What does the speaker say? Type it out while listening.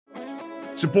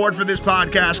Support for this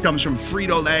podcast comes from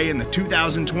Frito-Lay and the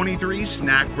 2023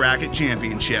 Snack Bracket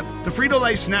Championship. The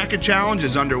Frito-Lay Snack-It Challenge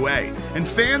is underway, and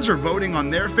fans are voting on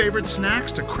their favorite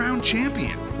snacks to crown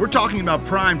champion. We're talking about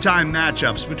prime-time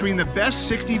matchups between the best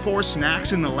 64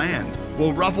 snacks in the land.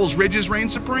 Will Ruffles Ridges reign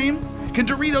supreme? Can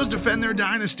Doritos defend their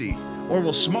dynasty? Or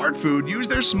will Smart Food use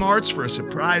their smarts for a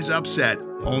surprise upset?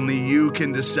 Only you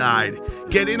can decide.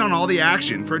 Get in on all the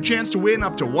action for a chance to win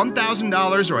up to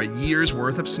 $1,000 or a year's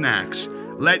worth of snacks.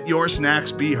 Let your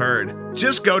snacks be heard.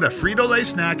 Just go to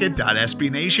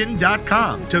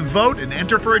fritolaysnacket.sbnation.com to vote and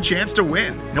enter for a chance to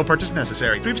win. No purchase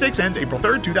necessary. Sweepstakes ends April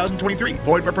 3rd, 2023.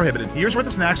 Void where prohibited. Year's worth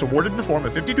of snacks awarded in the form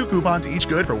of 52 coupons, each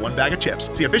good for one bag of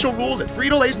chips. See official rules at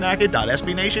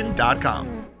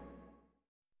fritolaysnacket.sbnation.com.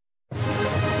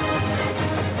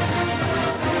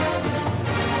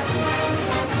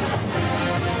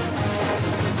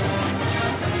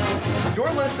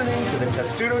 Listening to the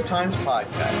Testudo Times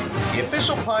podcast, the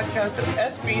official podcast of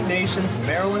SB Nation's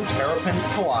Maryland Terrapins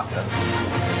Colossus.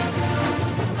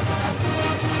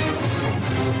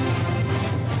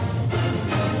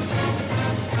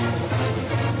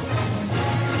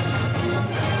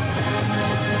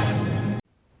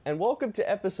 And welcome to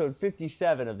episode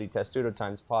 57 of the Testudo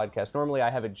Times podcast. Normally I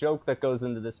have a joke that goes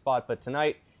into this spot, but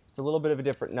tonight it's a little bit of a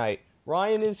different night.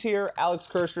 Ryan is here, Alex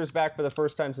Kirshner is back for the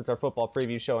first time since our football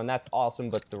preview show, and that's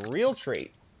awesome, but the real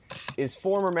treat is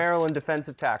former Maryland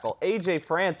defensive tackle AJ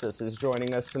Francis is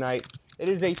joining us tonight. It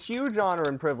is a huge honor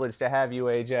and privilege to have you,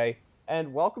 AJ,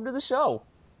 and welcome to the show.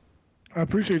 I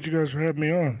appreciate you guys for having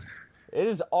me on. It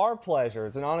is our pleasure.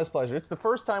 It's an honest pleasure. It's the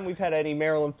first time we've had any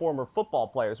Maryland former football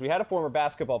players. We had a former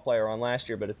basketball player on last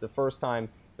year, but it's the first time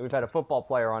that we've had a football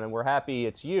player on, and we're happy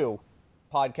it's you,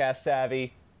 podcast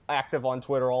savvy, active on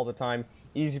Twitter all the time,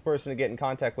 easy person to get in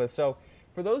contact with. So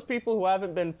for those people who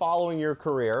haven't been following your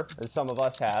career, as some of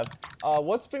us have,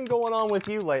 what's been going on with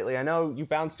you lately? I know you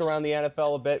bounced around the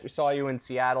NFL a bit. We saw you in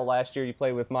Seattle last year. You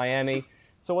played with Miami.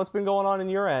 So what's been going on in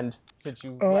your end since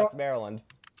you left Maryland?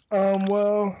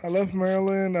 Well, I left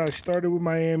Maryland. I started with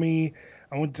Miami.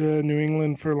 I went to New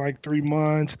England for like 3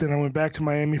 months. Then I went back to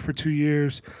Miami for 2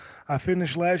 years. I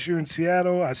finished last year in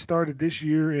Seattle. I started this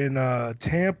year in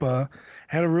Tampa.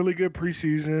 Had a really good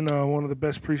preseason, one of the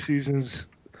best preseasons,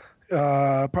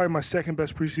 probably my second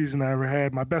best preseason I ever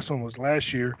had. My best one was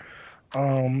last year.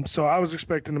 So I was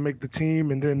expecting to make the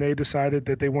team, and then they decided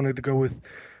that they wanted to go with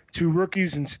 2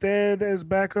 rookies instead as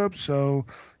backups. So,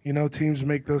 you know, teams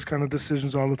make those kind of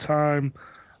decisions all the time.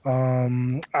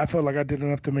 I felt like I did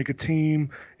enough to make a team,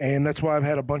 and that's why I've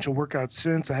had a bunch of workouts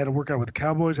since. I had a workout with the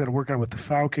Cowboys, I had a workout with the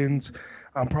Falcons.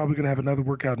 I'm probably going to have another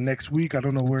workout next week. I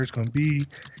don't know where it's going to be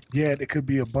yet. It could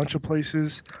be a bunch of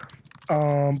places.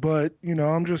 But, you know,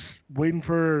 I'm just waiting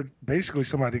for basically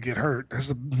somebody to get hurt. That's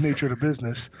the nature of the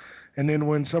business. And then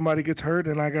when somebody gets hurt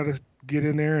and I got to get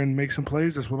in there and make some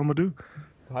plays, that's what I'm going to do.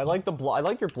 I like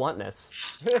your bluntness.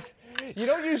 You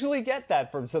don't usually get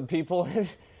that from some people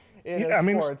in I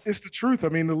mean, sports. it's the truth. I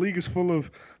mean, the league is full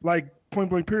of, like, point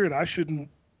blank period, I shouldn't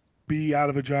be out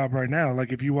of a job right now.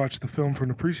 Like, if you watch the film from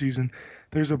the preseason,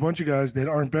 there's a bunch of guys that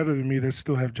aren't better than me that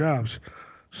still have jobs.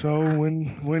 So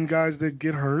when guys that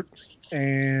get hurt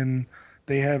and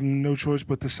they have no choice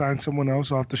but to sign someone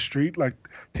else off the street, like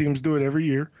teams do it every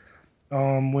year,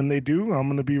 when they do, I'm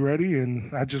going to be ready.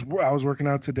 And I was working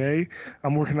out today.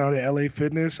 I'm working out at LA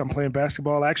Fitness. I'm playing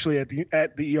basketball actually at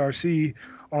the ERC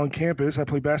on campus. I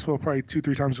play basketball probably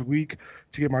 2-3 times a week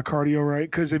to get my cardio right.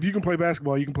 Because if you can play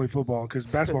basketball, you can play football. Because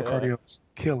basketball cardio is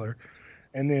killer.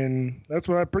 And then that's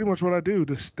pretty much what I do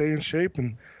to stay in shape.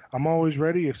 And I'm always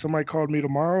ready. If somebody called me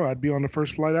tomorrow, I'd be on the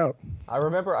first flight out. I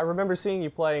remember seeing you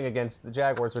playing against the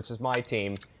Jaguars, which is my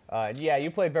team. Yeah,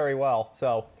 you played very well.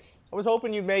 So I was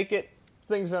hoping you'd make it.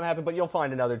 Things don't happen, but you'll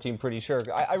find another team pretty sure.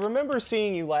 I remember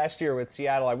seeing you last year with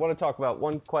Seattle. I want to talk about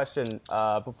one question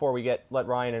before we let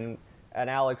Ryan and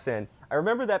Alex in. I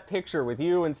remember that picture with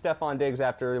you and Stephon Diggs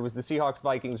after it was the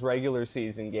Seahawks-Vikings regular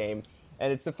season game.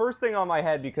 And it's the first thing on my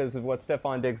head because of what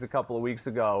Stephon Diggs a couple of weeks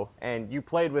ago, and you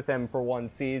played with him for one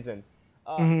season.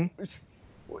 We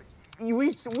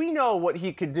know what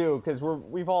he could do because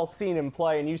we've all seen him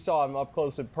play, and you saw him up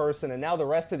close in person, and now the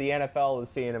rest of the NFL is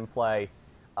seeing him play.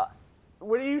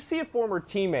 When you see a former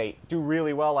teammate do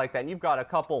really well like that, and you've got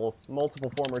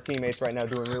multiple former teammates right now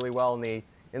doing really well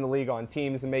in the league on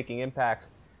teams and making impacts,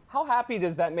 how happy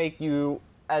does that make you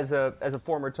as a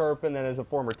former Terp and then as a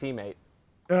former teammate?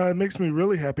 It makes me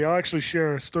really happy. I'll actually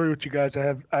share a story with you guys.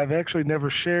 I've actually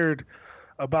never shared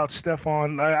about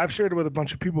Stephon. I've shared it with a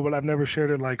bunch of people, but I've never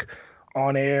shared it like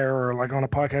on air or like on a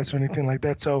podcast or anything like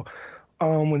that. So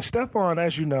when Stephon,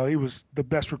 as you know, he was the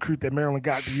best recruit that Maryland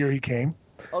got the year he came.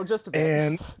 Oh, just a bit.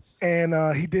 And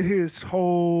and he did his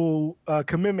whole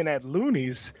commitment at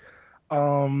Looney's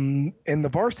in the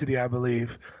varsity, I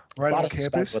believe, right A lot on of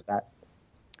suspense campus. with that.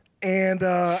 And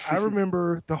I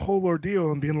remember the whole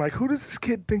ordeal and being like, who does this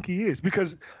kid think he is?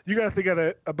 Because you got to think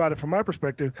about it from my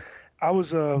perspective. I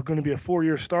was going to be a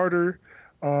 4-year starter.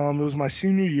 It was my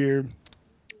senior year.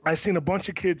 I seen a bunch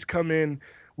of kids come in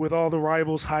with all the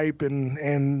rivals hype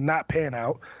and not pan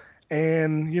out.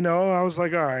 And, I was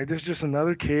like, all right, this is just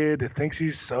another kid that thinks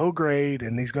he's so great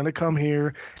and he's going to come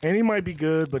here and he might be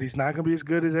good, but he's not going to be as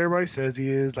good as everybody says he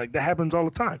is. Like, that happens all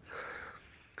the time.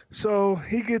 So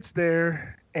he gets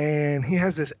there and he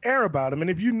has this air about him. And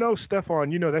if you know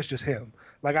Stephon, that's just him.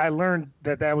 Like, I learned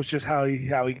that was just how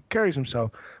he carries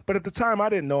himself. But at the time, I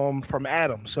didn't know him from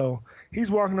Adam. So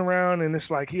he's walking around and it's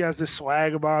like he has this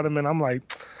swag about him. And I'm like,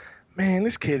 man,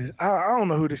 this kid, I don't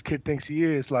know who this kid thinks he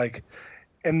is. Like,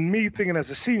 and me thinking as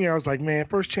a senior, I was like, man,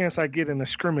 first chance I get in a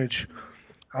scrimmage,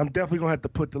 I'm definitely going to have to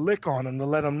put the lick on him to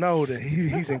let him know that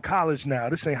he's in college now.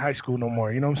 This ain't high school no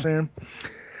more. You know what I'm saying?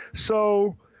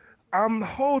 So I'm the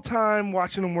whole time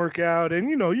watching him work out. And,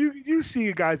 you see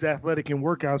a guy's athletic in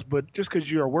workouts, but just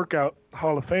because you're a workout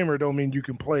Hall of Famer don't mean you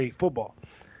can play football.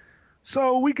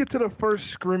 So we get to the first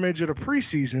scrimmage of the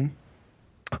preseason,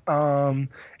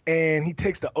 and he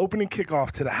takes the opening kickoff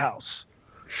to the house.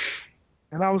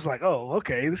 And I was like, oh,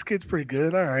 okay, this kid's pretty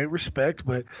good. All right, respect.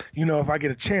 But, if I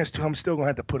get a chance to, I'm still going to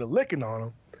have to put a licking on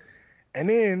him. And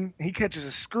then he catches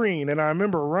a screen, and I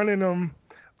remember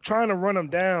trying to run him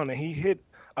down, and he hit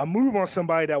a move on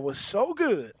somebody that was so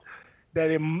good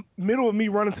that in middle of me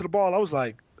running to the ball, I was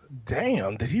like,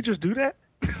 damn, did he just do that?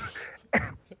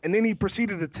 And then he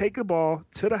proceeded to take the ball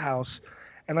to the house,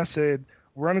 and I said,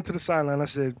 running to the sideline, I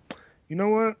said, you know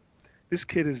what? This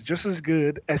kid is just as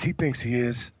good as he thinks he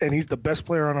is, and he's the best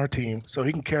player on our team, so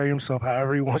he can carry himself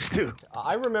however he wants to.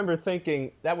 I remember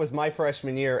thinking that was my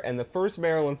freshman year, and the first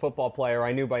Maryland football player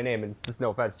I knew by name, and just no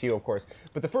offense to you, of course,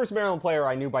 but the first Maryland player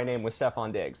I knew by name was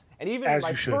Stephon Diggs. And even in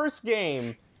my first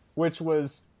game, which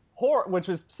was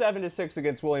 7-6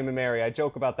 against William & Mary, I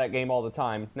joke about that game all the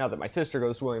time, now that my sister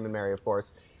goes to William & Mary, of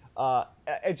course. I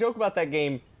joke about that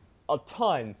game a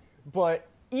ton, but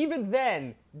even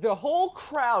then, the whole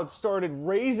crowd started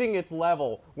raising its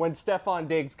level when Stephon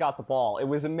Diggs got the ball. It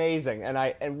was amazing,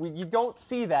 and you don't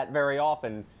see that very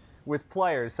often with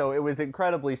players, so it was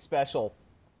incredibly special.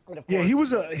 Yeah, he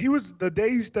was the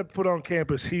day he stepped foot on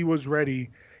campus, he was ready.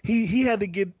 He had to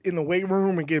get in the weight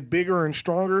room and get bigger and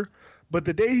stronger, but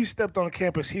the day he stepped on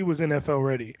campus, he was NFL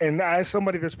ready. And as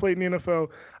somebody that's played in the NFL,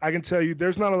 I can tell you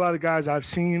there's not a lot of guys I've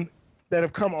seen that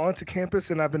have come onto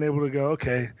campus and I've been able to go,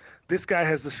 okay, this guy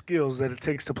has the skills that it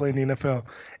takes to play in the NFL.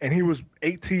 And he was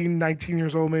 18, 19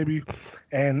 years old maybe.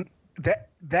 And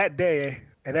that day,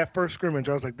 at that first scrimmage,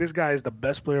 I was like, this guy is the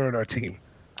best player on our team.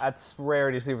 That's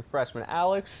rare to see with freshmen.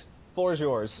 Alex, floor is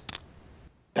yours.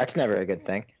 That's never a good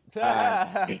thing.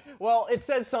 Well, it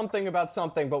says something about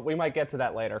something, but we might get to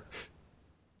that later.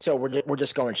 So we're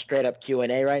just going straight up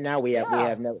Q&A right now. We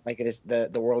have no, like, it is the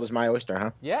world is my oyster,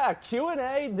 huh? Yeah,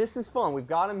 Q&A. This is fun. We've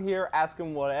got him here. Ask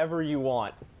him whatever you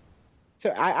want.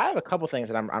 So I have a couple things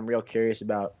that I'm real curious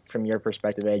about from your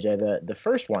perspective, AJ. The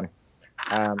first one,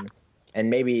 and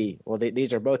maybe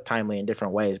these are both timely in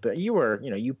different ways. But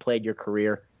you played your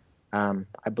career,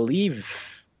 I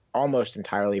believe, almost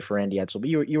entirely for Randy Edsall. But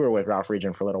you were with Ralph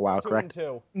Region for a little while, correct?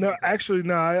 No, actually,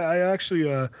 no. I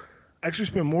actually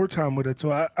spent more time with it. So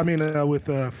with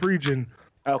Friedgen.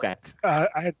 Okay. I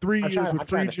had 3 years with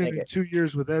Friedgen and 2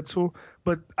 years with Edsall,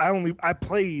 but I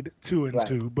played 2 and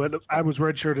 2, but I was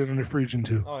redshirted under Friedgen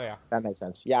too. Oh yeah, that makes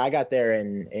sense. Yeah, I got there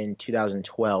in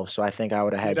 2012, so I think I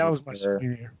would have had. That was my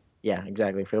senior year. Yeah,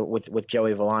 exactly. With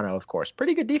Joey Villano, of course.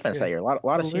 Pretty good defense that year. A lot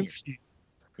of seniors.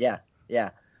 Yeah. You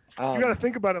got to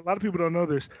think about it. A lot of people don't know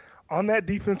this. On that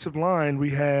defensive line, we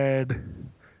had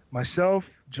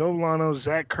myself, Joe Villano,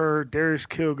 Zach Kerr, Darius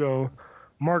Kilgo,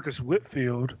 Marcus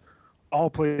Whitfield, all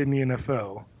played in the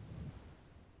NFL.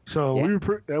 So we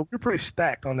were pretty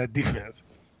stacked on that defense.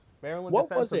 Maryland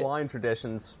defensive line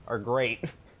traditions are great.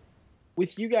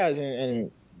 With you guys, and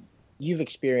you've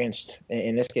experienced,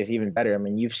 in this case, even better. I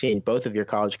mean, you've seen both of your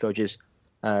college coaches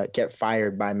get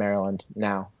fired by Maryland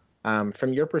now.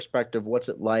 From your perspective, what's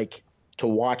it like to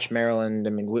watch Maryland? I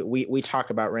mean, we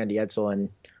talk about Randy Edsall and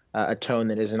a tone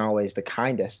that isn't always the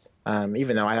kindest,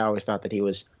 even though I always thought that he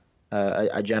was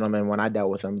a gentleman when I dealt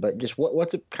with him. But just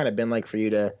what's it kind of been like for you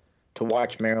to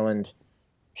watch Maryland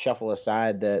shuffle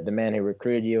aside the man who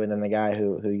recruited you and then the guy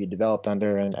who you developed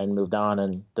under and moved on?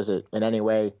 And does it in any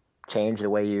way change the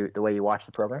way you watch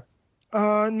the program?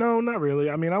 No, not really.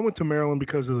 I mean, I went to Maryland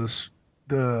because of this.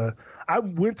 I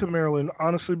went to Maryland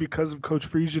honestly because of Coach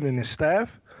Friedgen and his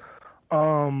staff.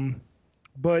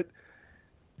 But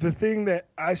the thing that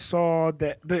I saw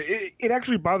it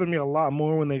actually bothered me a lot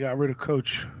more when they got rid of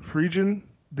Coach Friedgen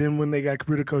than when they got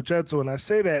rid of Coach Edsel. And I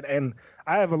say that, and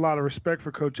I have a lot of respect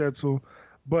for Coach Edsel,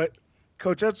 but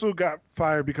Coach Edsel got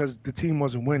fired because the team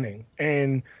wasn't winning.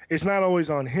 And it's not always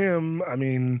on him. I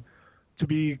mean, to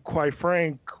be quite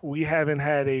frank, we haven't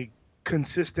had a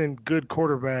consistent good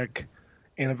quarterback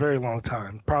in a very long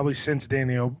time, probably since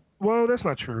Daniel. Well, that's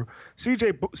not true.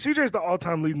 CJ's the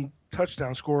all-time leading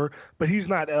touchdown scorer, but he's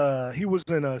not. He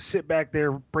wasn't a sit back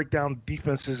there, break down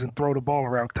defenses, and throw the ball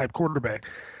around type quarterback.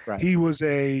 Right. He was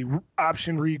a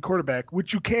option read quarterback,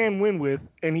 which you can win with,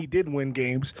 and he did win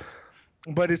games,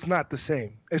 but it's not the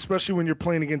same, especially when you're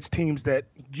playing against teams that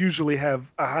usually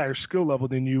have a higher skill level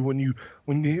than you.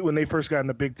 When they first got in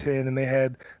the Big Ten and they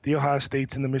had the Ohio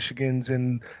States and the Michigans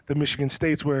and the Michigan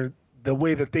States, where the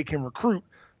way that they can recruit,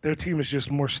 their team is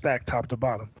just more stacked top to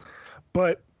bottom.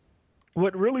 But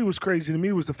what really was crazy to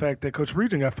me was the fact that Coach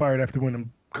Friedgen got fired after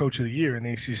winning Coach of the Year in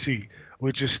the ACC,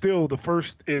 which is still the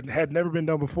first. It had never been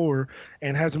done before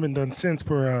and hasn't been done since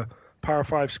for a Power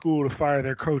 5 school to fire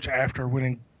their coach after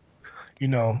winning,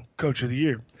 Coach of the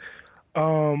Year.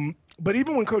 But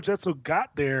even when Coach Edsel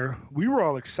got there, we were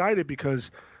all excited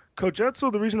because Coach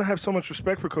Edsel, the reason I have so much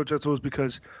respect for Coach Edsel is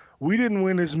because we didn't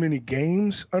win as many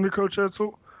games under Coach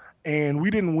Edsel. And we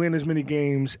didn't win as many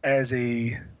games as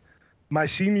my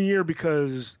senior year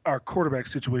because our quarterback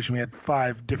situation, we had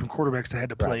 5 different quarterbacks that had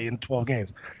to play in 12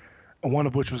 games, one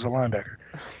of which was a linebacker.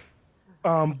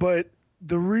 But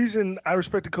the reason I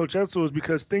respected Coach Edsel is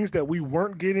because things that we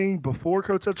weren't getting before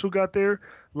Coach Edsel got there,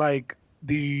 like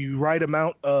the right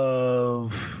amount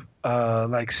of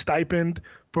stipend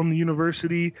from the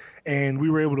university, and we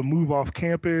were able to move off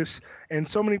campus, and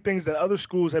so many things that other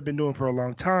schools had been doing for a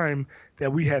long time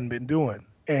that we hadn't been doing.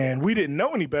 And we didn't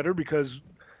know any better because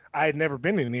I had never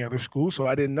been in any other school, so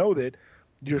I didn't know that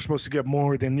you're supposed to get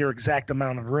more than your exact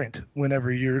amount of rent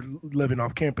whenever you're living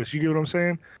off campus. You get what I'm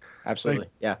saying? Absolutely,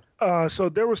 yeah. So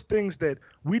there was things that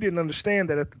we didn't understand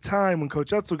that at the time when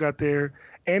Coach Edsel got there,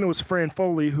 and it was Fran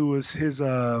Foley who was his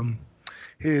I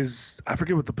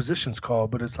forget what the position's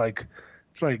called, but it's like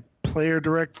player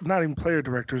director, not even player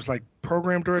director, it's like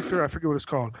program director. I forget what it's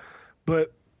called,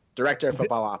 but Director of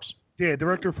Football Ops. Yeah,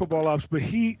 Director of Football Ops. But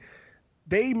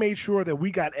they made sure that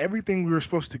we got everything we were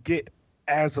supposed to get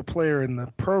as a player in the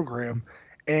program,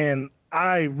 and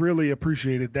I really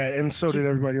appreciated that, and so did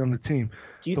everybody on the team.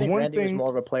 Do you think Randy was more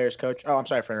of a player's coach? Oh, I'm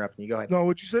sorry for interrupting you. Go ahead. No,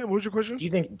 what'd you say? What was your question? Do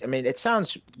you think? I mean, it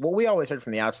sounds. What we always heard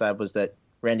from the outside was that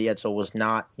Randy Edsel was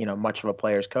not, much of a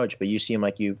player's coach, but you seem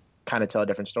like you kind of tell a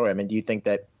different story. I mean, do you think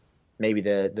that maybe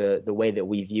the way that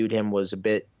we viewed him was a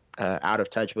bit out of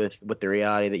touch with the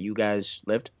reality that you guys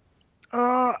lived?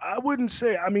 I wouldn't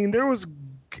say. I mean,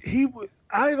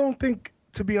 I don't think,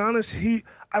 to be honest,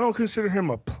 I don't consider him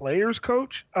a player's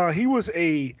coach. He was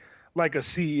a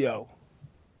CEO.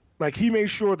 Like, he made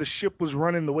sure the ship was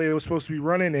running the way it was supposed to be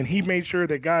running, and he made sure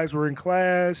that guys were in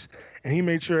class, and he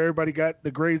made sure everybody got the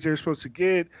grades they were supposed to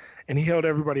get, and he held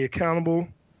everybody accountable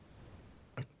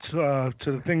to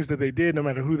the things that they did, no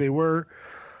matter who they were.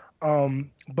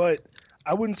 But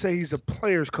I wouldn't say he's a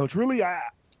player's coach. Really,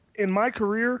 in my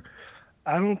career,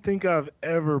 I don't think I've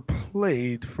ever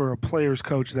played for a player's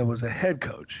coach that was a head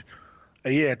coach.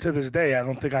 Yeah, to this day, I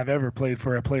don't think I've ever played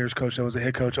for a player's coach that was a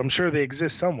head coach. I'm sure they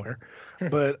exist somewhere,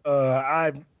 but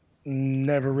I've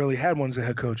never really had one as a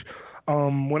head coach.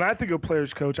 When I think of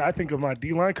player's coach, I think of my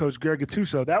D-line coach, Greg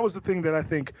Gattuso. That was the thing that I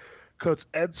think Coach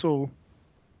Edsel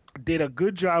did a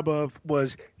good job of.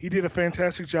 Was he did a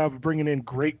fantastic job of bringing in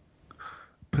great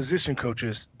position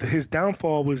coaches. His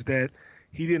downfall was that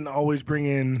he didn't always bring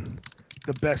in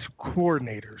the best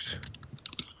coordinators.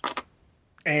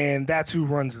 And that's who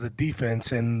runs the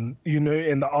defense and, in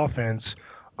the offense.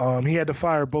 He had to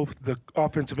fire both the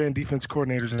offensive and defense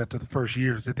coordinators after the first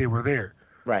years that they were there.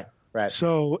 Right.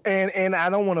 So, and I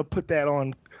don't want to put that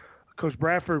on Coach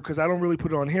Bradford because I don't really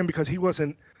put it on him because he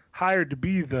wasn't hired to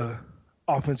be the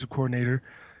offensive coordinator.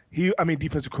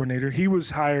 Defensive coordinator. He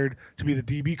was hired to be the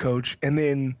DB coach, and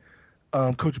then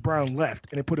Coach Brown left,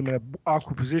 and they put him in an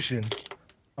awkward position.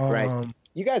 Right.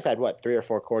 You guys had, 3 or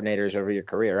 4 coordinators over your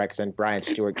career, right? Because then Brian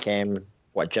Stewart came,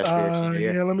 just for your senior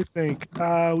year? Yeah, let me think.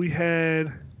 We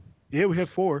had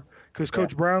 4 because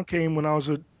Coach Brown came when I was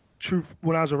a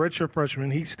redshirt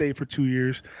freshman. He stayed for 2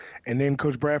 years, and then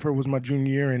Coach Bradford was my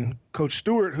junior year, and Coach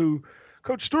Stewart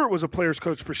was a player's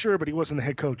coach for sure, but he wasn't the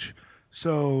head coach.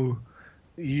 So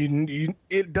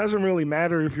it doesn't really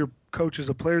matter if your coach is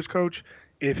a player's coach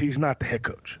if he's not the head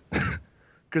coach,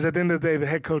 because at the end of the day, the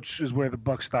head coach is where the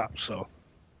buck stops. So.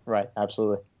 Right,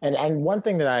 absolutely. And one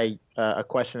thing that a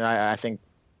question that I think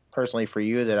personally for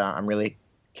you that I'm really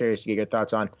curious to get your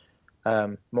thoughts on,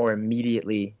 more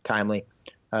immediately timely.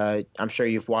 I'm sure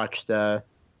you've watched,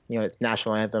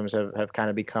 national anthems have kind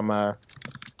of become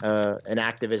an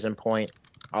activism point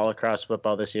all across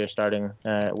football this year, starting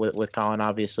with Colin,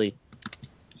 obviously.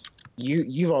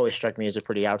 You've always struck me as a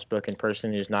pretty outspoken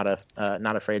person who's not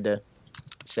afraid to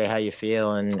say how you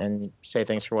feel and say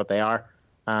things for what they are.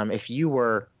 If you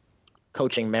were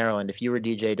coaching Maryland, if you were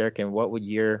DJ Durkin, what would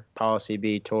your policy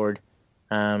be toward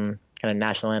kind of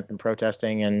national anthem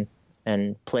protesting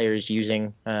and players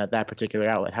using that particular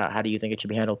outlet? How do you think it should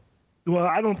be handled? Well,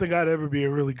 I don't think I'd ever be a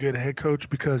really good head coach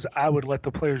because I would let the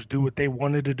players do what they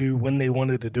wanted to do when they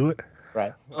wanted to do it.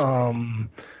 Right. Let me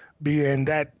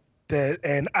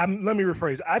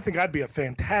rephrase. I think I'd be a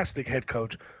fantastic head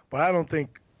coach, but I don't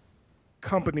think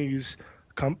companies,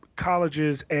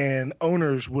 colleges, and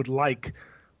owners would like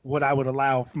what I would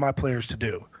allow for my players to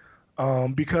do.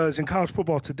 Because in college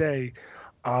football today,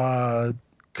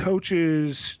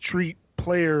 coaches treat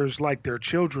players like their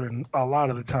children a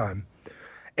lot of the time.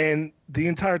 And the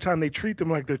entire time they treat them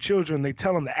like their children, they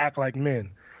tell them to act like men.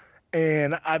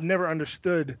 And I've never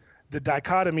understood the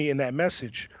dichotomy in that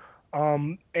message.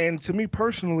 And to me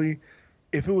personally,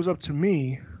 if it was up to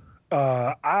me,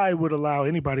 I would allow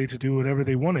anybody to do whatever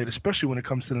they wanted, especially when it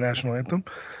comes to the national anthem,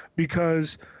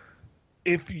 because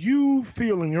if you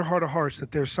feel in your heart of hearts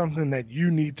that there's something that you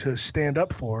need to stand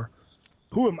up for,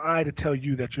 who am I to tell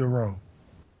you that you're wrong?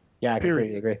 Yeah, I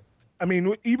completely agree. I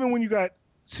mean, even when you got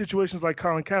situations like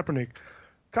Colin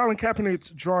Kaepernick's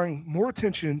drawing more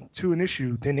attention to an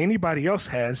issue than anybody else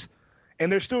has,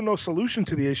 and there's still no solution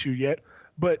to the issue yet,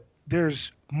 but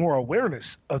there's more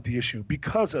awareness of the issue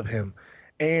because of him.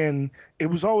 And it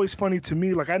was always funny to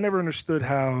me, like I never understood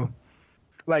how,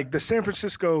 like the San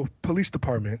Francisco Police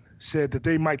Department said that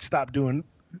they might stop making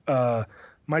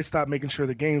sure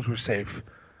the games were safe,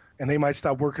 and they might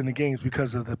stop working the games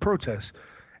because of the protests.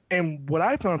 And what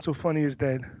I found so funny is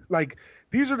that, like,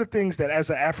 these are the things that as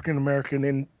an African American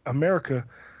in America,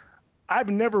 I've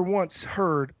never once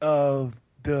heard of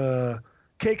the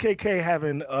KKK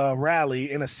having a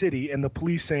rally in a city and the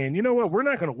police saying, you know what, we're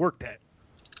not going to work that.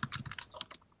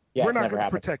 Yeah, we're not going to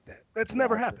protect that. That's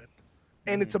never happened.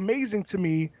 And it's amazing to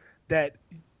me that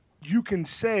you can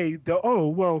say,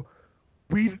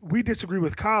 we disagree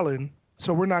with Colin,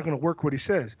 so we're not going to work what he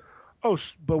says. Oh,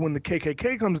 but when the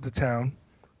KKK comes to town,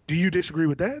 do you disagree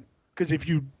with that? Because if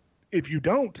you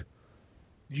don't,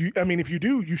 if you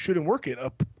do, you shouldn't work it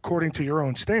according to your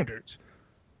own standards.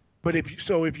 But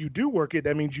if you do work it,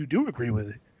 that means you do agree with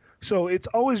it. So it's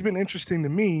always been interesting to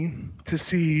me to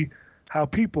see how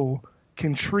people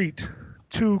can treat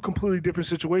two completely different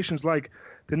situations, like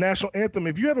the national anthem.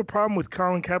 If you have a problem with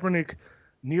Colin Kaepernick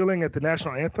kneeling at the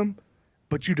national anthem,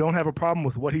 but you don't have a problem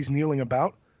with what he's kneeling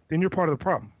about, then you're part of the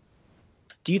problem.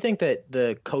 Do you think that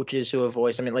the coaches who have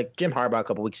voiced, like Jim Harbaugh a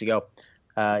couple weeks ago,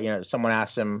 someone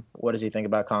asked him, what does he think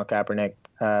about Colin Kaepernick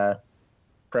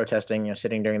protesting,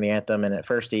 sitting during the anthem, and at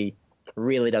first he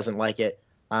really doesn't like it,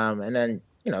 and then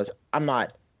I'm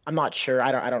not sure.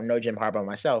 I don't know Jim Harbaugh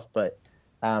myself, but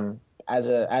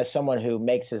as someone who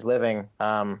makes his living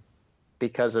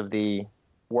because of the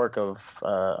work of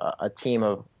a team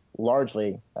of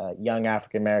largely young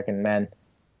African American men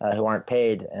who aren't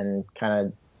paid, and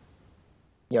kind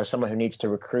of someone who needs to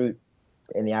recruit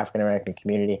in the African American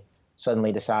community,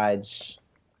 suddenly decides,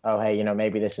 oh, hey,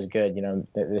 maybe this is good.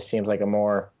 This seems like a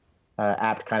more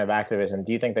apt kind of activism.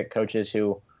 Do you think that coaches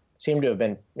who seem to have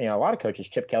been, a lot of coaches,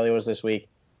 Chip Kelly was this week,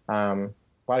 a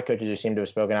lot of coaches who seem to have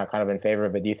spoken out kind of in favor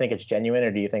of it, do you think it's genuine,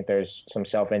 or do you think there's some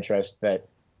self-interest that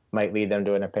might lead them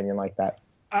to an opinion like that?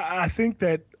 I think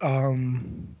that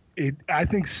I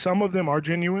think some of them are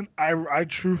genuine. I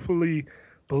truthfully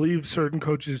believe certain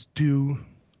coaches do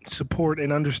support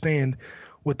and understand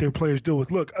what their players deal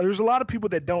with. Look, there's a lot of people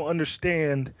that don't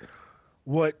understand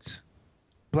what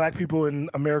black people in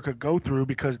America go through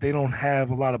because they don't have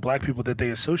a lot of black people that they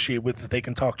associate with that they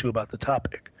can talk to about the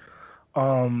topic.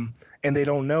 And they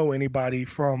don't know anybody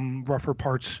from rougher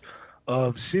parts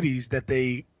of cities that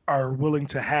they are willing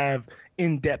to have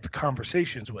in-depth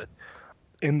conversations with.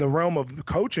 In the realm of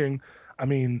coaching,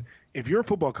 if you're a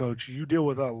football coach, you deal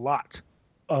with a lot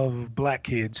of black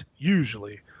kids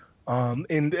usually,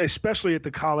 and especially at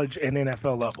the college and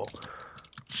NFL level.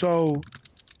 So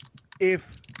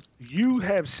if you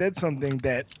have said something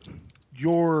that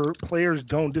your players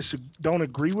don't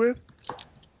agree with,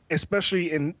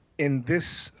 especially in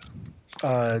this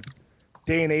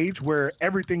day and age where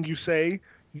everything you say,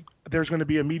 there's going to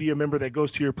be a media member that goes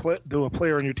to a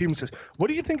player on your team and says, what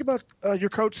do you think about your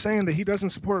coach saying that he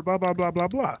doesn't support blah, blah, blah, blah,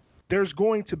 blah? There's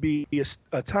going to be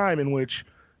a time in which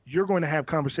you're going to have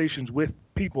conversations with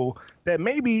people that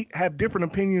maybe have different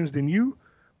opinions than you,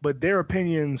 but their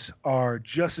opinions are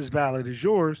just as valid as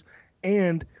yours,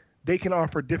 and they can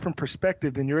offer different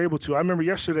perspective than you're able to. I remember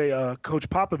yesterday, Coach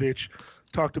Popovich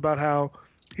talked about how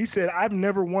he said, I've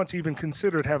never once even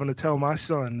considered having to tell my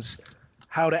sons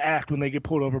how to act when they get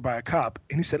pulled over by a cop.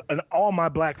 And he said, and all my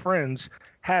black friends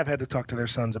have had to talk to their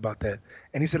sons about that.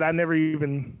 And he said, I never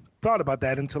even thought about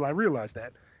that until I realized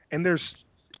that. And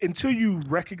until you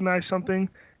recognize something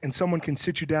and someone can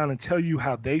sit you down and tell you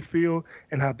how they feel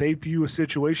and how they view a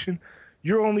situation,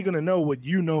 you're only going to know what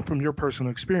you know from your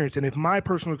personal experience. And if my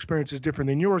personal experience is different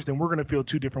than yours, then we're going to feel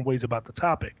two different ways about the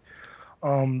topic.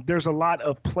 There's a lot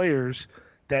of players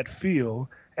that feel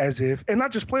as if, and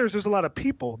not just players, there's a lot of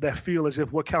people that feel as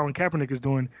if what Colin Kaepernick is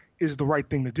doing is the right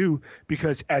thing to do,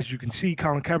 because as you can see,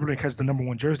 Colin Kaepernick has the number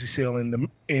one jersey sale in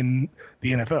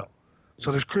the NFL.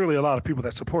 So there's clearly a lot of people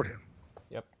that support him.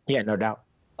 Yep. Yeah, no doubt.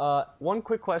 One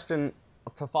quick question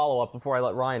to follow up before I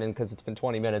let Ryan in, because it's been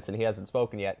 20 minutes and he hasn't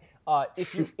spoken yet.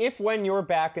 If when you're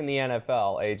back in the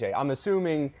NFL, AJ, I'm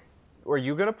assuming, are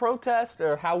you going to protest,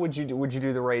 or how would you do? Would you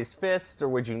do the raised fist, or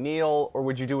would you kneel, or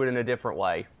would you do it in a different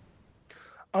way?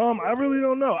 I really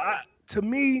don't know. To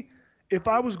me, if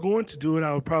I was going to do it,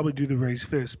 I would probably do the raised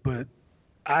fist, but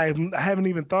I haven't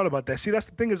even thought about that. See, that's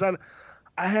the thing, is I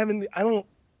don't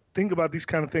think about these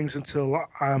kind of things until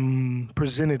I'm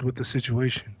presented with the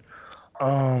situation.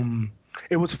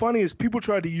 It was funny is people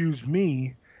tried to use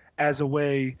me as a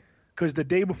way, because the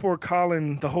day before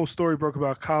the whole story broke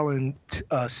about Colin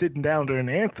sitting down during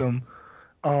the anthem,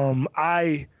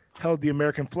 I held the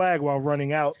American flag while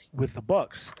running out with the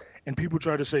Bucks. And people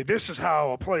tried to say, this is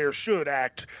how a player should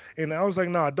act. And I was like,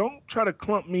 nah, don't try to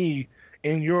clump me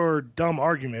in your dumb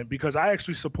argument, because I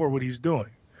actually support what he's doing.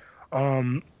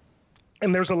 And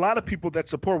there's a lot of people that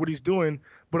support what he's doing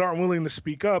but aren't willing to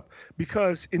speak up,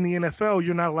 because in the NFL,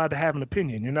 you're not allowed to have an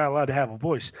opinion. You're not allowed to have a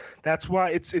voice. That's why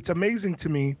it's amazing to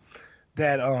me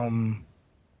that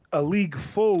a league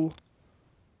full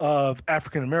of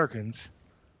African Americans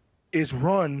is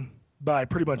run by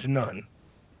pretty much none.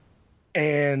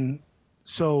 And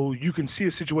so you can see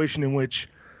a situation in which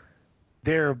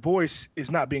their voice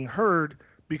is not being heard,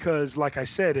 because, like I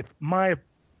said, if my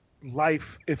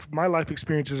life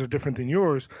experiences are different than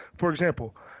yours, for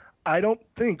example, I don't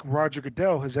think Roger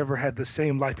Goodell has ever had the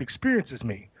same life experience as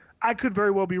me. I could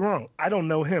very well be wrong. I don't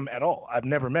know him at all. I've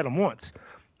never met him once.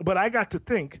 But I got to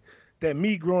think that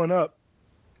me growing up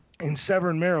in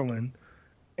Severn, Maryland,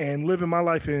 and living my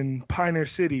life in Pioneer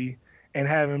City and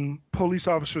having police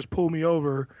officers pull me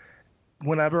over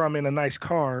whenever I'm in a nice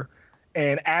car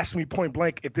and ask me point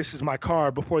blank if this is my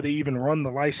car before they even run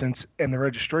the license and the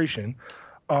registration,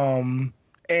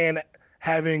 and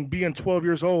being 12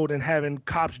 years old and having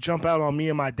cops jump out on me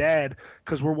and my dad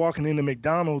because we're walking into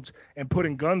McDonald's and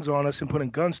putting guns on us and putting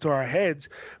guns to our heads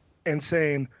and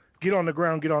saying, get on the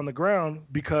ground,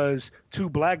 because two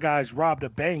black guys robbed a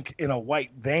bank in a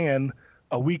white van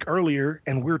a week earlier,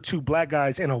 and we're two black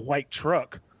guys in a white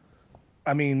truck.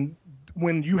 I mean,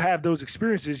 when you have those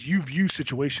experiences, you view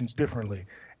situations differently.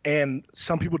 And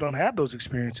some people don't have those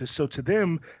experiences. So to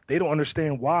them, they don't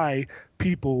understand why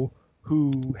people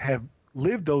who have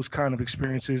lived those kind of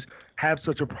experiences have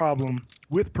such a problem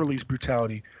with police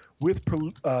brutality, with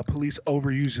police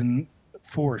overusing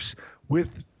force,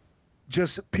 with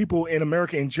just people in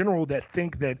America in general that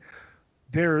think that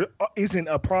there isn't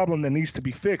a problem that needs to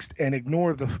be fixed and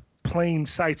ignore the plain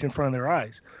sights in front of their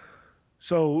eyes.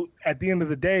 So at the end of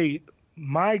the day,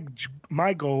 my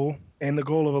goal and the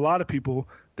goal of a lot of people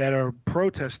that are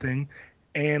protesting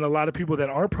and a lot of people that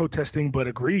aren't protesting but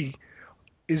agree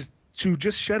is to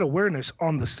just shed awareness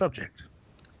on the subject.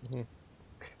 Mm-hmm.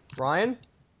 Ryan,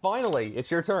 finally,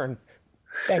 it's your turn.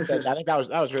 Thanks. I think that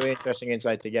was really interesting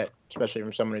insight to get, especially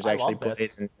from someone who's actually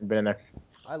played and been in there.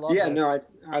 I love this. No,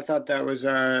 I thought that was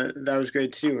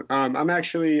great too. I'm a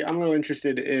little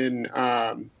interested in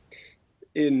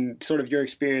sort of your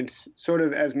experience, sort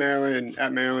of at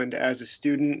Maryland as a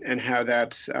student, and how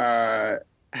that's I'm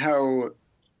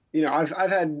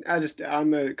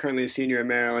currently a senior at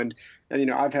Maryland,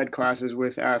 and I've had classes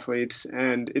with athletes,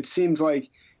 and it seems like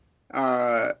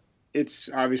it's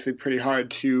obviously pretty hard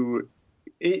to,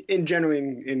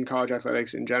 in college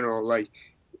athletics in general, like,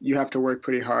 you have to work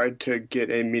pretty hard to get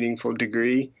a meaningful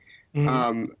degree.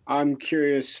 Mm-hmm. I'm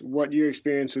curious what your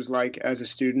experience was like as a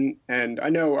student, and I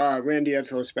know Randy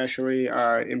Edsall especially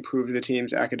improved the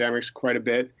team's academics quite a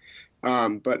bit.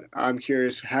 But I'm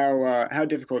curious, how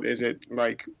difficult is it,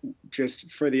 like,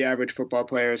 just for the average football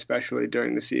player, especially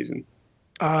during the season?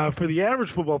 For the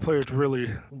average football player, it's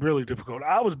really, really difficult.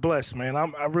 I was blessed, man.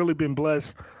 I've really been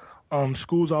blessed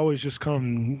School's always just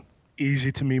come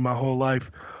easy to me my whole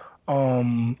life.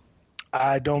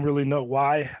 I don't really know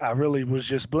why. I really was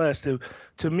just blessed.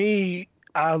 To me,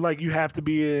 you have to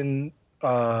be in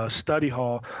study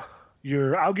hall.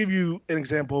 I'll give you an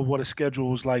example of what a schedule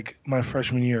was like my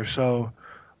freshman year. So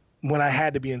when I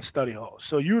had to be in study hall,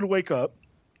 so you would wake up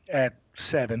at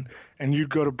 7 and you'd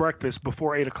go to breakfast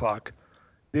before 8 o'clock.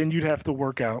 Then you'd have to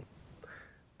work out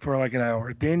for like an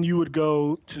hour. Then you would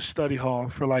go to study hall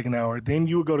for like an hour. Then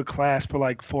you would go to class for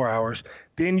like 4 hours.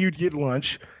 Then you'd get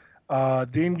lunch.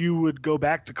 Then you would go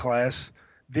back to class.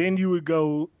 Then you would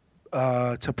go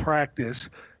to practice.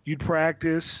 You'd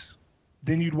practice.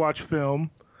 Then you'd watch film.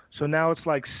 So now it's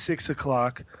like 6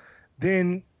 o'clock.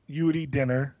 Then you would eat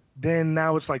dinner. Then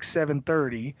now it's like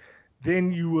 7:30.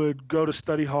 Then you would go to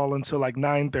study hall until like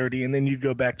 9:30, and then you'd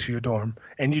go back to your dorm.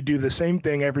 And you do the same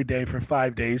thing every day for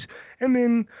 5 days. And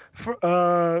then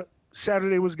for,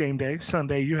 Saturday was game day.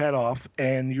 Sunday you had off,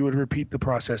 and you would repeat the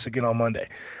process again on Monday.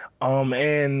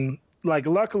 And like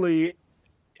luckily,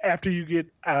 after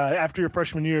your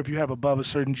freshman year, if you have above a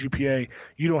certain GPA,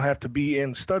 you don't have to be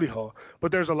in study hall.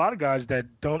 But there's a lot of guys that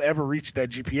don't ever reach that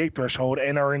GPA threshold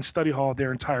and are in study hall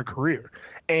their entire career.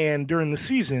 And during the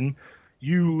season,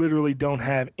 you literally don't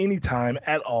have any time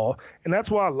at all. And that's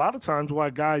why a lot of times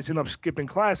why guys end up skipping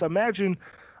class. Imagine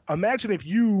if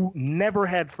you never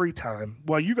had free time.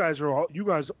 Well, you guys are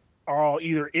all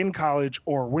either in college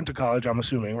or went to college, I'm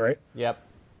assuming, right? Yep.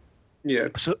 Yeah.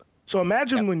 So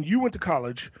imagine when you went to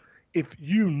college, if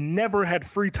you never had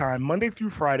free time Monday through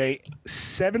Friday,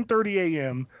 7:30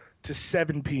 a.m. to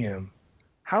 7 p.m.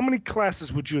 How many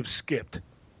classes would you have skipped?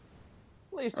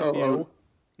 At least a few.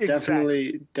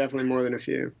 Definitely more than a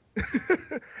few.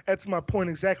 That's my point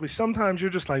exactly. Sometimes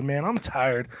you're just like, man, I'm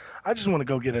tired. I just want to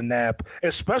go get a nap,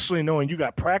 especially knowing you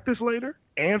got practice later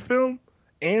and film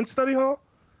and study hall.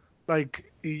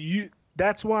 Like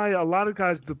that's why a lot of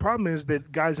guys, the problem is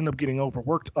that guys end up getting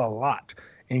overworked a lot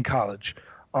in college.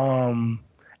 And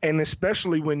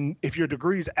especially if your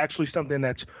degree is actually something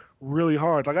that's really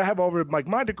hard. Like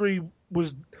my degree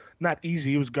was not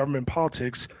easy. It was government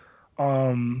politics.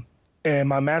 And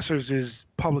my master's is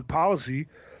public policy.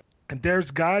 And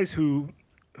there's guys who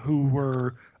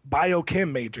were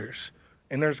biochem majors,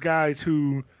 and there's guys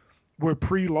who were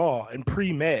pre-law and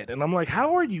pre-med. And I'm like,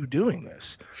 how are you doing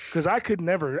this? Because I could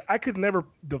never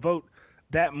devote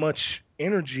that much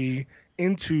energy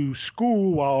into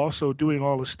school while also doing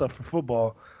all this stuff for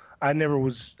football.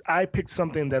 I picked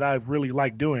something that I really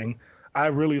like doing. I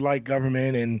really like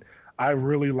government, and I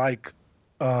really like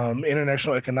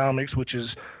international economics, which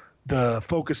is the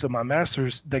focus of my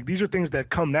master's. Like, these are things that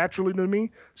come naturally to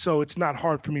me, so it's not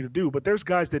hard for me to do. But there's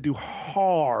guys that do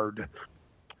hard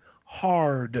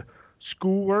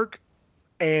schoolwork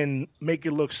and make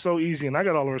it look so easy, and I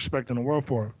got all the respect in the world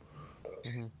for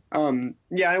him.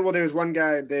 Mm-hmm. Well, there's one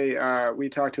guy we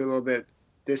talked to a little bit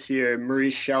this year,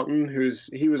 Maurice Shelton,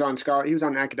 he was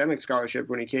on academic scholarship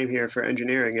when he came here for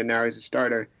engineering, and now he's a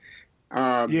starter.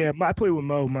 I played with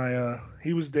Mo.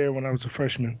 He was there when I was a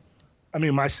freshman. I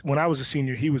mean, when I was a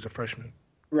senior, he was a freshman.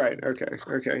 Right.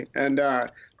 Okay. And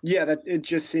that it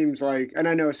just seems like, and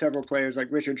I know several players,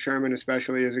 like Richard Sherman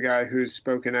especially, is a guy who's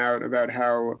spoken out about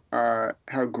how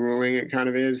grueling it kind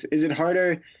of is. Is it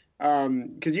harder?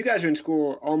 Because you guys are in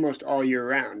school almost all year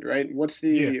round, right? What's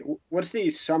the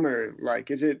summer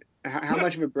like? Is it how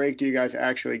much of a break do you guys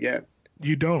actually get?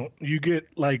 You don't. You get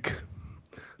like.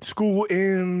 School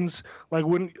ends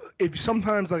if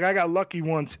sometimes I got lucky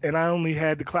once and I only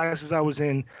had the classes I was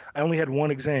in. I only had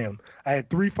one exam. I had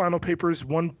 3 final papers,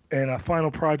 one and a final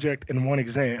project, and one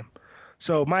exam.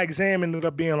 So my exam ended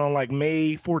up being on like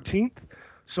May 14th.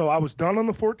 So I was done on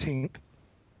the 14th.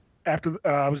 After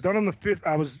I was done on the 5th,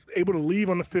 I was able to leave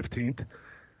on the 15th.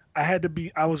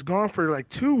 I was gone for like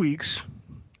 2 weeks.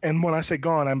 And when I say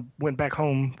gone, I went back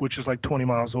home, which is like 20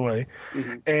 miles away.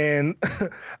 Mm-hmm. And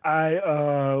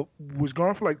I was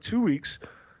gone for like 2 weeks.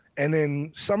 And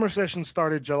then summer session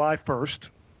started July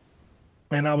 1st.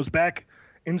 And I was back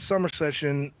in summer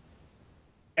session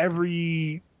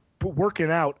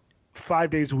working out 5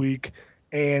 days a week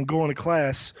and going to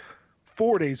class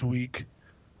 4 days a week.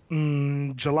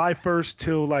 July 1st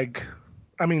till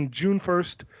June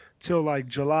 1st till like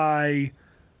July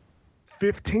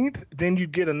 15th, then you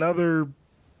get another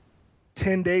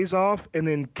 10 days off, and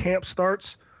then camp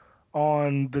starts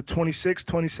on the 26th,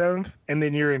 27th, and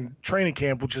then you're in training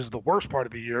camp, which is the worst part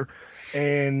of the year,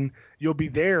 and you'll be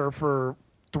there for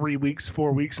 3 weeks,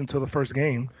 4 weeks until the first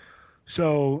game.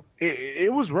 So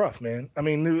it was rough, man. I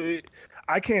mean,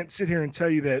 I can't sit here and tell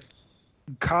you that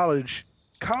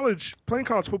playing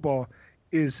college football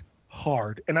is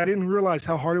hard. And I didn't realize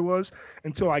how hard it was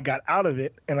until I got out of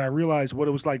it and I realized what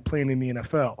it was like playing in the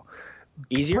NFL.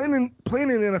 Easier? Playing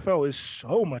in the NFL is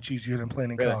so much easier than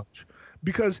playing in college.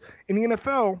 Because in the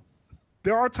NFL,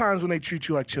 there are times when they treat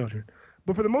you like children.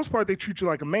 But for the most part, they treat you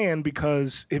like a man,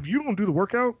 because if you don't do the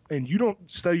workout and you don't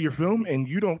study your film and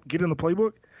you don't get in the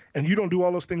playbook and you don't do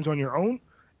all those things on your own,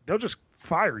 they'll just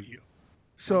fire you.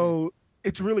 So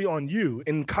it's really on you.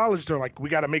 In college, they're like, we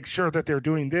got to make sure that they're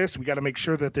doing this. We got to make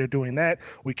sure that they're doing that.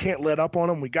 We can't let up on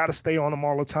them. We got to stay on them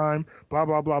all the time, blah,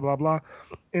 blah, blah, blah, blah.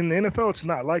 In the NFL, it's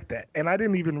not like that. And I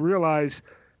didn't even realize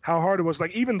how hard it was.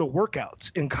 Like, even the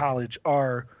workouts in college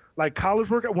are like college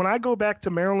workout. When I go back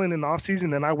to Maryland in the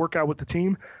offseason and I work out with the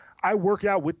team, I work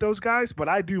out with those guys, but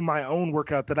I do my own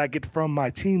workout that I get from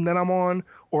my team that I'm on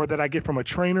or that I get from a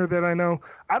trainer that I know.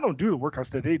 I don't do the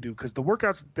workouts that they do, because the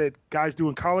workouts that guys do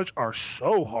in college are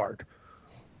so hard.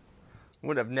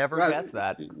 Would have never guessed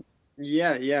that.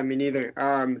 Yeah, me neither.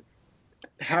 Alex,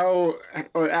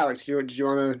 did you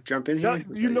want to jump in here?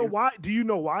 Do you know why? Do you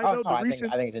know why, though? I think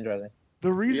it's interesting.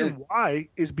 The reason why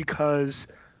is because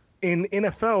in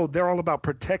NFL, they're all about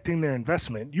protecting their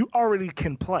investment. You already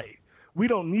can play. We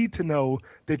don't need to know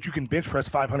that you can bench press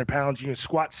 500 pounds, you can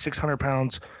squat 600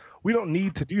 pounds. We don't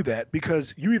need to do that,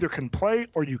 because you either can play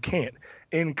or you can't.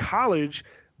 In college,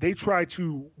 they try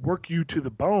to work you to the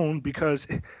bone, because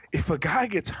if a guy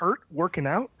gets hurt working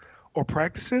out or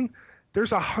practicing,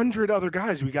 there's 100 other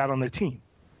guys we got on the team.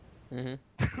 Mm-hmm.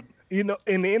 In the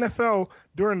NFL,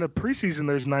 during the preseason,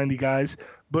 there's 90 guys,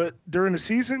 but during the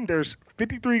season, there's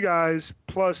 53 guys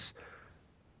plus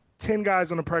 10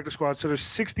 guys on the practice squad, so there's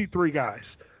 63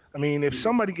 guys. I mean, if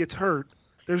somebody gets hurt,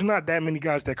 there's not that many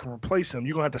guys that can replace them.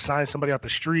 You're going to have to sign somebody off the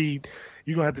street.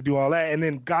 You're going to have to do all that. And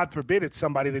then, God forbid, it's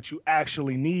somebody that you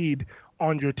actually need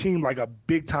on your team, like a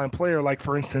big-time player. Like,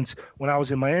 for instance, when I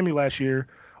was in Miami last year,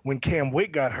 when Cam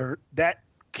Wake got hurt, that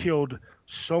killed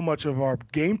so much of our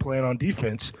game plan on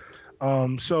defense.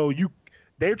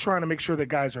 They're trying to make sure that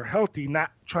guys are healthy,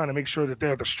 not trying to make sure that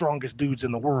they're the strongest dudes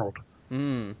in the world.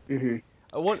 Mm-hmm.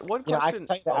 One question. I can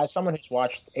tell you that as someone who's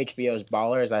watched HBO's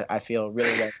Ballers, I feel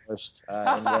really well versed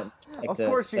in what Of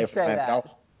course you say that.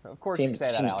 Of course you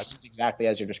say that, Alex. Exactly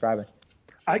as you're describing.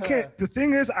 I can't. The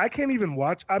thing is, I can't even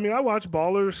watch. I mean, I watch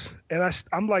Ballers, and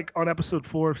I'm like on episode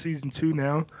 4 of season 2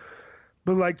 now.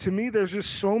 But like, to me, there's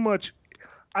just so much.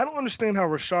 I don't understand how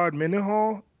Rashad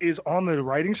Mendenhall is on the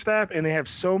writing staff, and they have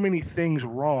so many things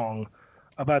wrong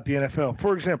about the NFL.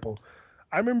 For example,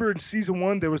 I remember in season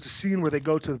 1, there was a scene where they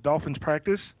go to the Dolphins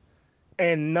practice,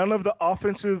 and none of the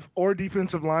offensive or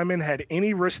defensive linemen had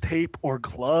any wrist tape or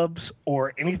gloves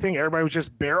or anything. Everybody was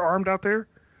just bare-armed out there.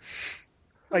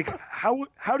 Like, how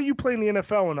do you play in the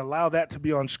NFL and allow that to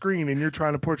be on screen, and you're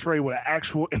trying to portray what an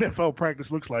actual NFL practice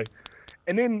looks like?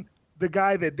 And then the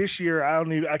guy that this year, I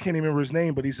can't even remember his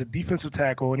name, but he's a defensive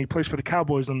tackle, and he plays for the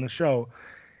Cowboys on the show.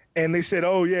 And they said,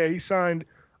 oh, yeah, he signed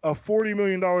a $40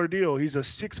 million deal. He's a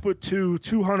 6'2",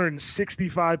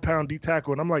 265-pound D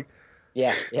tackle. And I'm like, a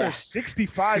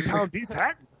 65-pound D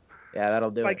tackle? Yeah,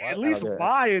 that'll do it. Like, at least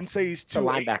lie and say he's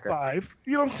 285.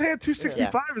 You know what I'm saying?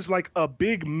 265 is like a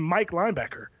big Mike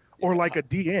linebacker or like a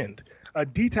D end. A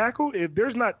D tackle, if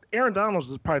there's not, Aaron Donald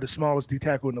is probably the smallest D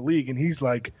tackle in the league, and he's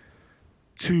like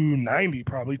 290,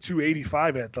 probably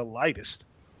 285 at the lightest.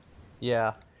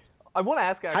 Yeah. I want to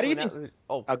ask. Actually, how do you think?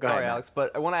 Sorry, Alex,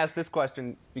 but I want to ask this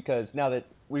question, because now that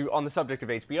we're on the subject of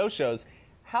HBO shows,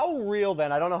 how real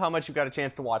then? I don't know how much you got a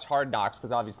chance to watch Hard Knocks,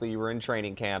 because obviously you were in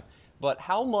training camp, but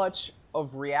how much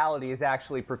of reality is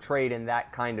actually portrayed in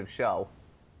that kind of show?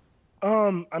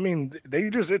 I mean,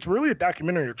 it's really a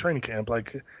documentary of training camp.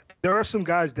 Like, there are some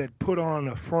guys that put on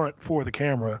a front for the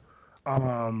camera,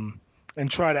 and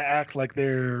try to act like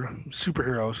they're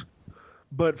superheroes.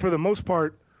 But for the most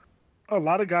part, a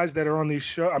lot of guys that are on these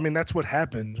shows, I mean, that's what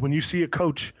happens. When you see a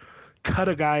coach cut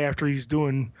a guy after he's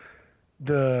doing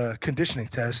the conditioning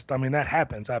test, I mean, that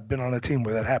happens. I've been on a team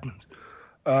where that happens.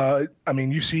 I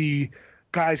mean, you see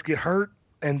guys get hurt,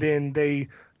 and then they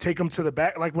take them to the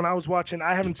back. Like, when I was watching,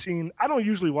 I don't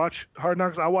usually watch Hard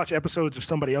Knocks. I watch episodes if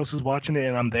somebody else is watching it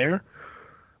and I'm there.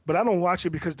 But I don't watch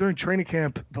it because during training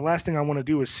camp, the last thing I want to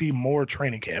do is see more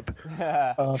training camp.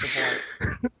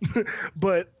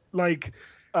 But, like,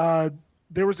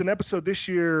 there was an episode this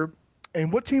year,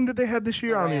 and what team did they have this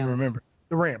year? I don't even remember.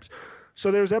 The Rams. So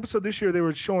there was an episode this year, they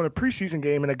were showing a preseason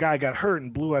game, and a guy got hurt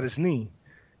and blew out his knee.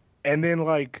 And then,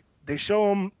 like, they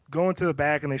show him going to the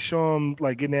back, and they show him,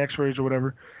 like, getting the x-rays or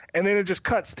whatever. And then it just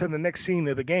cuts to the next scene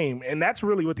of the game. And that's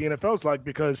really what the NFL is like,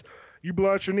 because you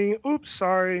blow out your knee, oops,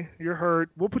 sorry, you're hurt.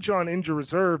 We'll put you on injured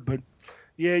reserve, but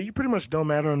yeah, you pretty much don't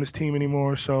matter on this team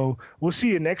anymore. So we'll see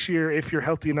you next year if you're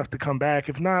healthy enough to come back.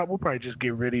 If not, we'll probably just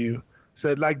get rid of you.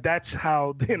 So like that's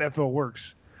how the NFL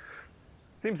works.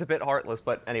 Seems a bit heartless,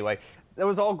 but anyway, that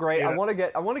was all great. Yeah. I want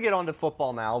to get on to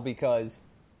football now because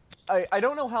I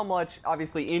don't know how much,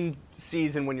 obviously in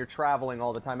season when you're traveling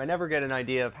all the time, I never get an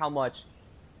idea of how much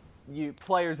you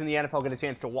players in the NFL get a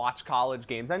chance to watch college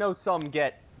games. I know some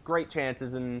get great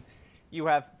chances and you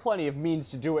have plenty of means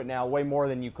to do it now, way more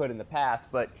than you could in the past,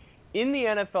 but in the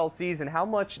NFL season, how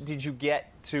much did you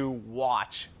get to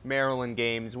watch Maryland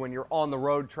games when you're on the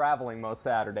road traveling most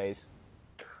Saturdays?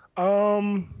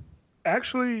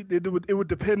 Actually, it would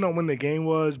depend on when the game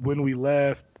was, when we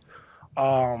left.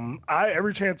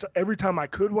 Every time I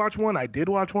could watch one, I did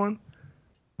watch one,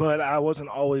 but I wasn't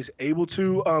always able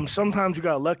to. Sometimes you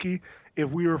got lucky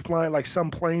if we were flying, like some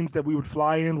planes that we would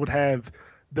fly in would have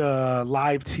the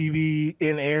live TV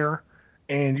in air,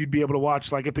 and you'd be able to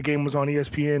watch, like if the game was on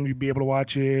ESPN, you'd be able to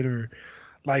watch it, or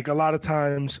like a lot of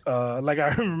times, like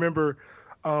I remember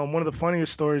one of the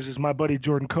funniest stories is my buddy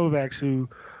Jordan Kovacs, who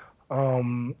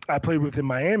I played with in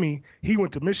Miami. He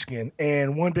went to Michigan,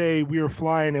 and one day we were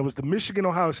flying. It was the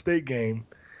Michigan-Ohio State game,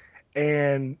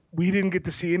 and we didn't get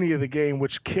to see any of the game,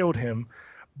 which killed him.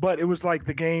 But it was like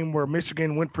the game where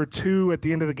Michigan went for 2 at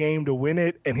the end of the game to win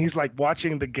it, and he's like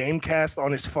watching the game cast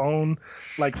on his phone,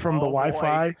 like from the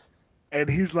Wi-Fi. And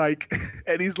he's like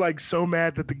so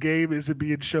mad that the game isn't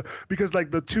being shown because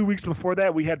like the 2 weeks before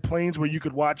that we had planes where you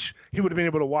could watch. He would have been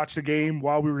able to watch the game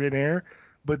while we were in air.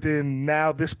 But then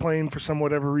now this plane, for some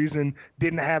whatever reason,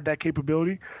 didn't have that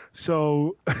capability.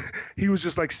 So he was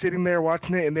just like sitting there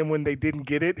watching it. And then when they didn't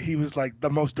get it, he was like the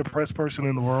most depressed person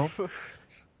in the world.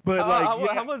 But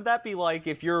how would that be like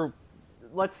if you're,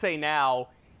 let's say now,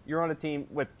 you're on a team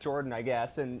with Jordan, I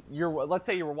guess, and let's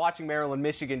say you were watching Maryland,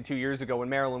 Michigan 2 years ago when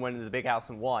Maryland went into the Big House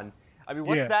and won. I mean,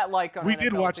 what's that like on We NFL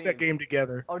did watch teams? that game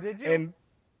together. Oh, did you? And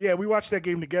yeah, we watched that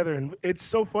game together. And it's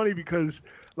so funny because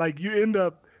like you end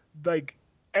up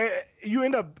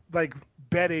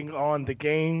betting on the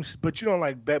games, but you don't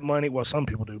like bet money. Well, some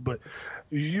people do, but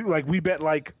we bet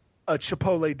like a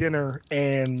Chipotle dinner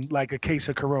and like a case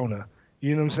of Corona.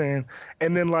 You know what I'm saying?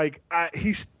 And then like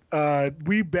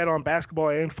we bet on basketball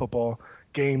and football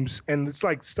games, and it's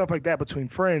like stuff like that between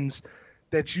friends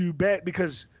that you bet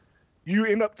because you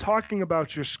end up talking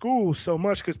about your school so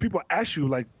much because people ask you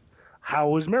like, how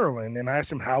was Maryland? And I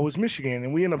asked him, how was Michigan?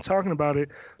 And we end up talking about it.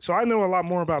 So I know a lot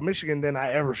more about Michigan than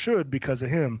I ever should because of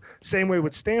him. Same way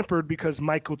with Stanford, because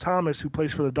Michael Thomas, who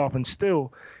plays for the Dolphins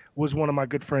still, was one of my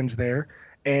good friends there.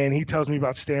 And he tells me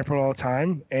about Stanford all the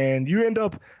time. And you end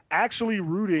up actually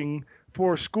rooting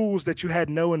for schools that you had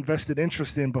no invested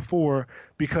interest in before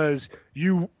because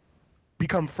you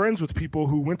become friends with people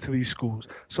who went to these schools.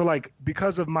 So like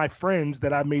because of my friends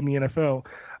that I made in the NFL,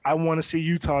 I want to see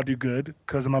Utah do good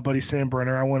because of my buddy Sam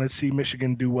Brenner. I want to see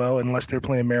Michigan do well unless they're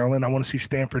playing Maryland. I want to see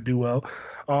Stanford do well.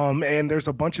 And there's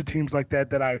a bunch of teams like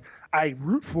that I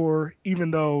root for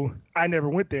even though I never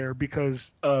went there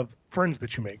because of friends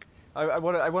that you make. I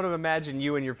want to imagine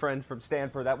you and your friends from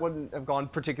Stanford. That wouldn't have gone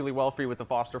particularly well for you with the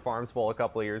Foster Farms Bowl a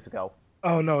couple of years ago.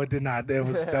 Oh no, it did not. That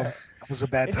was a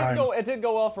bad time. It didn't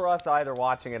go well for us either.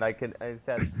 Watching it, I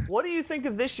said, what do you think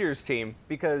of this year's team?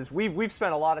 Because we've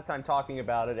spent a lot of time talking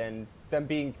about it, and them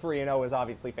being 3-0 is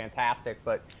obviously fantastic.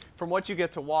 But from what you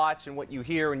get to watch and what you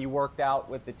hear, and you worked out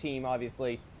with the team,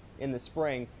 obviously in the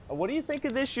spring, what do you think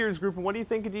of this year's group, and what do you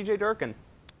think of DJ Durkin?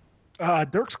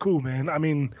 Dirk's cool, man. I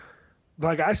mean,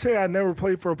 like I say, I never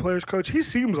played for a player's coach. He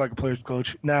seems like a player's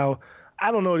coach. Now,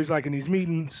 I don't know what he's like in these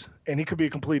meetings, and he could be a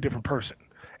completely different person.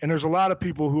 And there's a lot of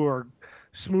people who are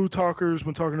smooth talkers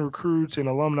when talking to recruits and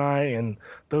alumni and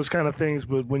those kind of things,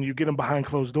 but when you get them behind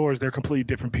closed doors, they're completely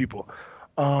different people.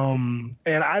 And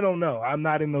I don't know. I'm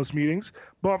not in those meetings.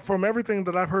 But from everything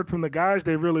that I've heard from the guys,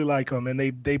 they really like him, and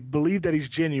they believe that he's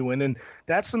genuine. And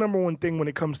that's the number one thing when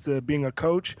it comes to being a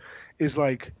coach is,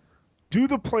 like, do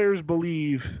the players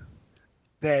believe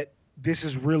that this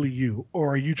is really you,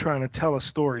 or are you trying to tell a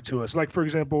story to us? Like, for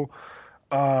example,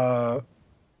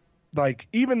 like,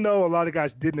 even though a lot of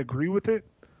guys didn't agree with it,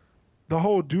 the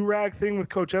whole do-rag thing with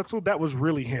Coach Etzel, that was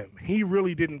really him. He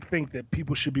really didn't think that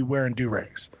people should be wearing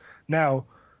do-rags. Now,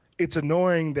 it's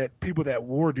annoying that people that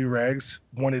wore do-rags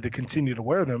wanted to continue to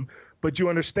wear them, but you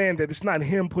understand that it's not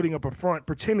him putting up a front,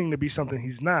 pretending to be something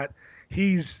he's not.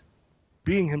 He's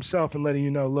being himself and letting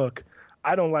you know, look,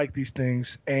 I don't like these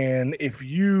things, and if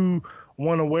you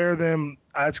want to wear them,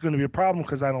 it's going to be a problem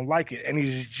because I don't like it. And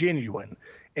he's genuine.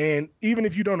 And even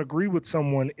if you don't agree with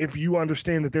someone, if you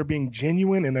understand that they're being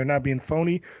genuine and they're not being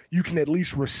phony, you can at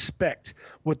least respect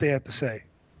what they have to say.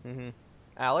 Mm-hmm.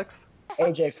 Alex?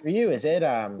 AJ, for you, is it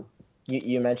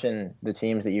You mentioned the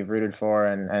teams that you've rooted for,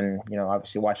 and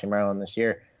obviously watching Maryland this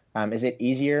year. Is it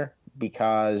easier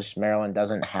because Maryland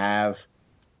doesn't have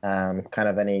kind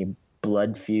of any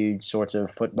blood feud sorts of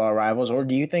football rivals, or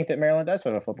do you think that Maryland does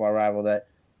have a football rival that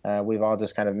we've all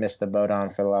just kind of missed the boat on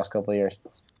for the last couple of years?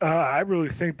 I really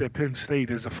think that Penn State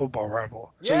is a football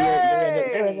rival. So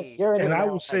you're in And the I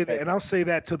will say that, and I'll say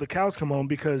that till the cows come home,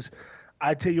 because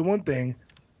I tell you one thing: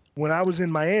 when I was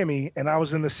in Miami and I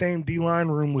was in the same D-line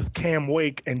room with Cam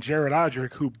Wake and Jared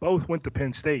Odrick, who both went to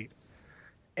Penn State,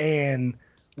 and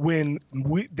when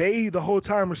they the whole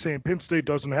time were saying Penn State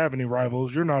doesn't have any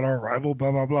rivals, you're not our rival,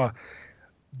 blah blah blah.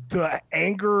 The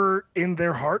anger in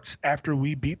their hearts after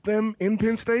we beat them in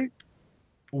Penn State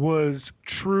was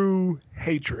true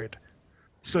hatred.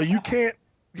 So you can't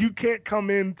come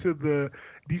into the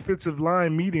defensive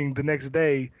line meeting the next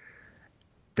day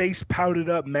face pouted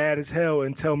up mad as hell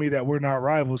and tell me that we're not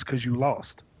rivals because you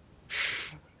lost.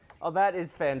 Oh, that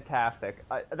is fantastic.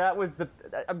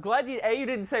 I'm glad you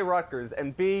didn't say Rutgers,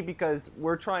 and B, because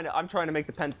I'm trying to make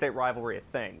the Penn State rivalry a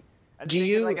thing. And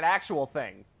like an actual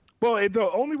thing. Well,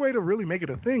 the only way to really make it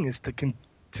a thing is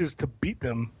to beat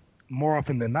them more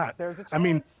often than not. There's a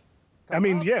chance.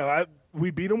 We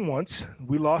beat them once.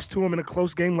 We lost to them in a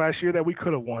close game last year that we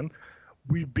could have won.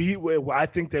 I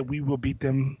think that we will beat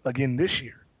them again this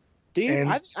year.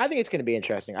 I think it's going to be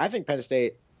interesting. I think Penn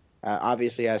State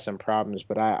obviously has some problems,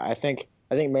 but I think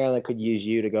Maryland could use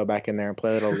you to go back in there and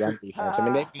play a little run defense. I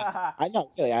mean,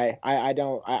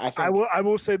 I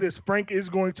will say this: Frank is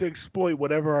going to exploit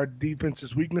whatever our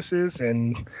defense's weakness is,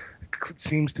 and it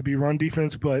seems to be run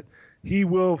defense. But he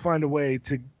will find a way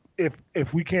to,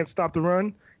 if we can't stop the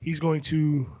run, he's going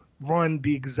to run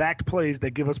the exact plays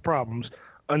that give us problems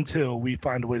until we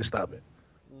find a way to stop it.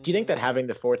 Do you think that having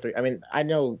the 4-3? I mean, I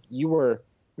know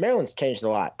Maryland's changed a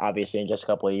lot, obviously, in just a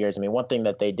couple of years. I mean, one thing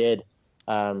that they did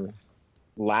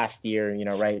last year,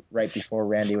 right before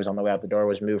Randy was on the way out the door,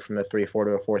 was move from the 3-4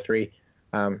 to a 4-3.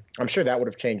 I'm sure that would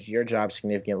have changed your job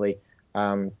significantly.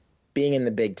 Being in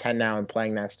the Big Ten now and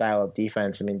playing that style of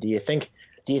defense, I mean, do you think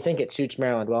it suits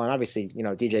Maryland well? And obviously,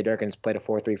 DJ Durkin's played a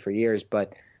 4-3 for years,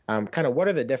 but kind of what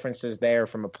are the differences there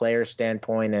from a player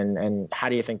standpoint, and how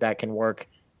do you think that can work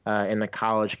in the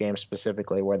college game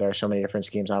specifically, where there are so many different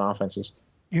schemes on offenses?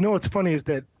 What's funny is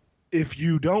that if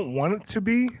you don't want it to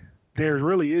be, there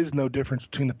really is no difference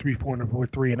between a 3-4 and a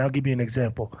 4-3. And I'll give you an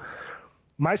example.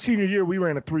 My senior year, we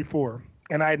ran a 3-4,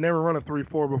 and I had never run a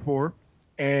 3-4 before,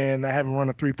 and I haven't run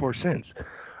a 3-4 since.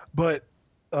 But,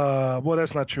 well,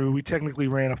 that's not true. We technically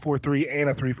ran a 4-3 and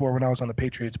a 3-4 when I was on the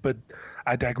Patriots, but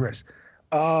I digress.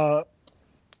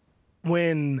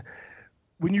 When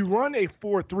you run a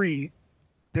 4-3,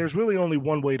 there's really only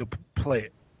one way to play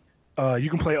it.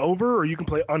 You can play over or you can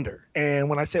play under. And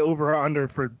when I say over or under,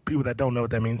 for people that don't know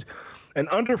what that means, an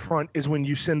under front is when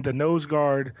you send the nose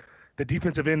guard, the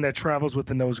defensive end that travels with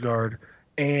the nose guard,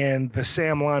 and the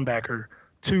Sam linebacker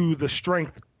to the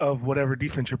strength of whatever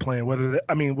defense you're playing. To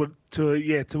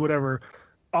whatever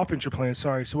offense you're playing.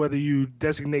 Sorry. So whether you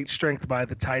designate strength by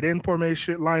the tight end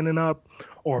formation lining up,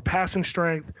 or passing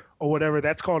strength, or whatever,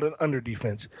 that's called an under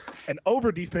defense. An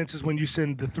over defense is when you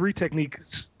send the three technique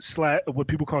what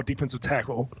people call defensive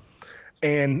tackle,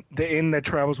 and the end that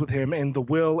travels with him, and the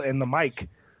Will and the Mike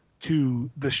to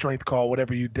the strength call,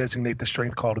 whatever you designate the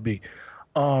strength call to be.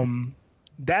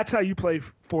 That's how you play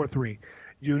 4-3.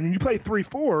 When you play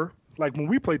 3-4, like when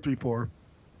we play 3-4,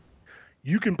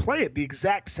 you can play it the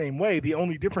exact same way. The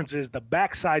only difference is the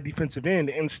backside defensive end,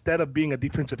 instead of being a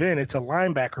defensive end, it's a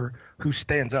linebacker who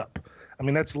stands up. I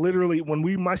mean, that's literally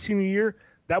my senior year,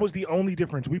 that was the only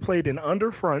difference. We played an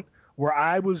under front where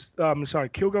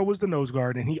Kilgo was the nose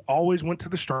guard, and he always went to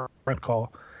the strength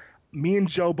call. Me and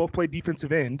Joe both played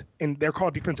defensive end, and they're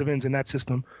called defensive ends in that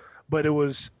system. But it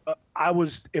was,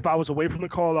 if I was away from the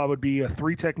call, I would be a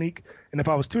 3 technique. And if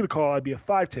I was to the call, I'd be a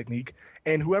 5 technique.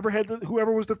 And whoever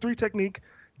was the 3 technique,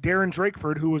 Darren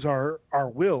Drakeford, who was our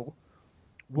Will,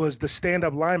 was the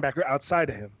stand-up linebacker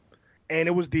outside of him. And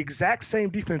it was the exact same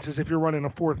defense as if you're running a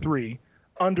 4-3,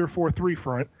 under 4-3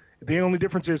 front. The only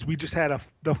difference is we just had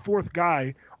the fourth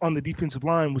guy on the defensive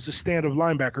line was a stand-up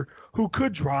linebacker who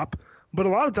could drop, but a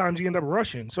lot of times he ended up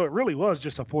rushing. So it really was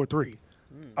just a 4-3.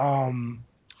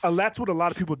 That's what a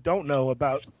lot of people don't know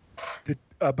about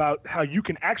how you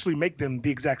can actually make them the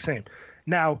exact same.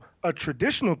 Now, a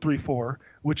traditional 3-4,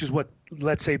 which is what,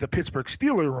 let's say, the Pittsburgh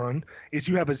Steelers run, is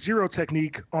you have a 0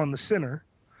 technique on the center.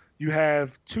 You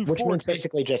have 2-4. Which means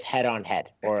basically just head on head.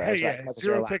 Or as much as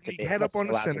 0 technique, head up on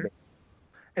the center.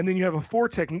 And then you have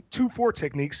 2-4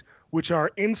 techniques, which are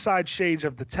inside shades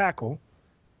of the tackle.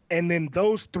 And then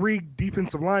those 3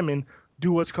 defensive linemen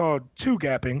do what's called two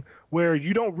gapping, where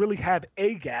you don't really have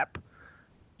a gap.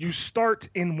 You start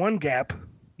in one gap,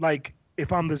 like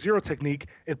if I'm the zero technique,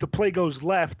 if the play goes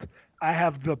left, I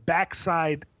have the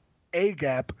backside A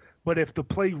gap, but if the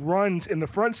play runs in the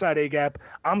front side A gap,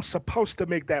 I'm supposed to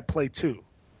make that play too.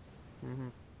 Mm-hmm.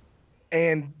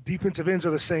 And defensive ends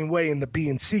are the same way in the B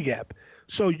and C gap.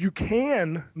 So you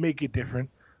can make it different,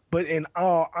 but in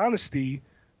all honesty,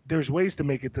 there's ways to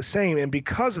make it the same. And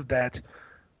because of that,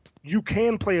 you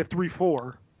can play a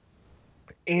 3-4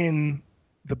 in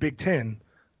the Big Ten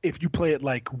if you play it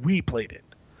like we played it.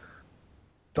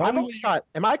 I've always thought,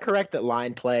 am I correct that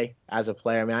line play as a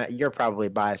player, I mean, you're probably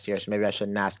biased here, so maybe I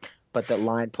shouldn't ask, but that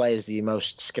line play is the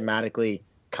most schematically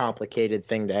complicated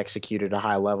thing to execute at a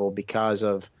high level because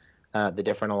of the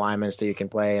different alignments that you can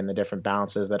play and the different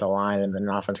balances that a line and then an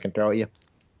offense can throw at you?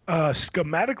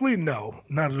 Schematically, no,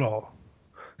 not at all.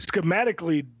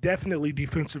 Schematically, definitely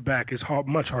defensive back is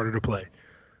much harder to play.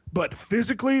 But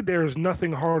physically, there's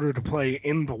nothing harder to play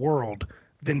in the world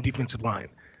than defensive line.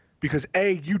 Because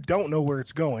A, you don't know where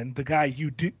it's going. The guy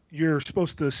you're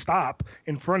supposed to stop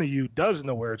in front of you does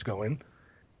know where it's going.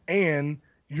 And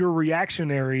you're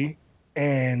reactionary.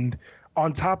 And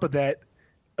on top of that,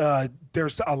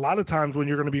 there's a lot of times when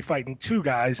you're going to be fighting two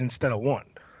guys instead of one.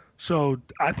 So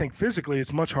I think physically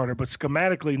it's much harder, but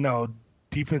schematically, no,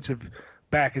 defensive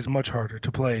back is much harder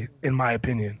to play, in my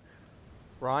opinion.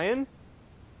 Ryan?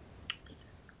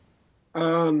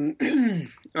 All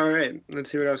right,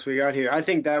 let's see what else we got here. I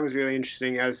think that was really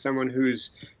interesting as someone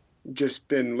who's just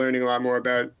been learning a lot more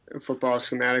about football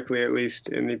schematically, at least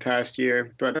in the past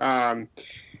year. But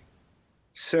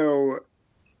so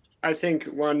I think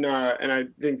one, and I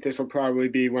think this will probably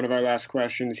be one of our last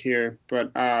questions here,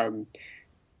 but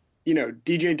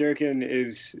DJ Durkin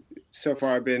is so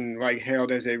far been like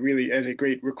hailed as a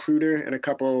great recruiter, and a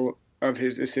couple of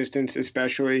his assistants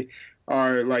especially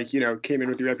are came in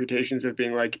with the reputations of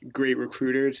being like great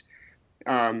recruiters.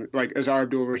 Like Azar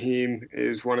Abdul-Rahim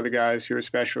is one of the guys who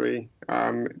especially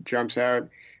jumps out.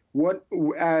 What,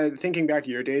 thinking back to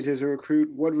your days as a recruit,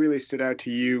 what really stood out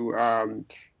to you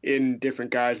in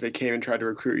different guys that came and tried to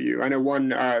recruit you? I know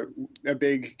one, a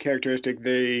big characteristic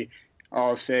they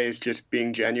all say is just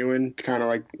being genuine, kind of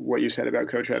like what you said about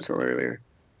Coach Hetzel earlier.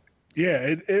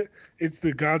 Yeah, it's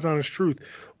the God's honest truth.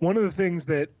 One of the things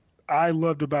that I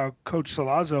loved about Coach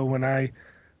Salazzo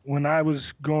when I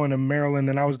was going to Maryland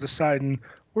and I was deciding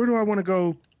where do I want to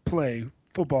go play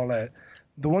football at,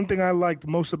 the one thing I liked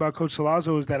most about Coach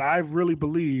Salazzo is that I really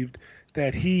believed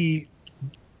that he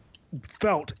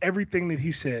felt everything that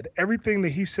he said. Everything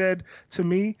that he said to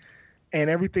me and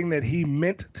everything that he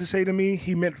meant to say to me,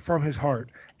 he meant from his heart.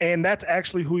 And that's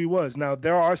actually who he was. Now,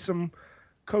 there are some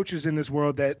coaches in this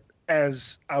world that,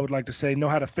 as I would like to say, know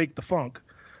how to fake the funk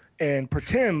and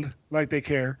pretend like they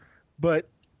care, but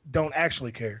don't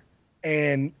actually care.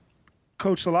 And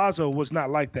Coach Salazzo was not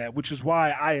like that, which is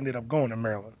why I ended up going to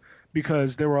Maryland,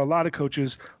 because there were a lot of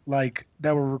coaches like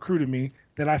that were recruiting me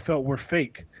that I felt were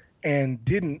fake and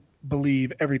didn't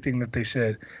believe everything that they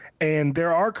said. And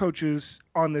there are coaches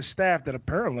on this staff that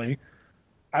apparently,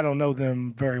 I don't know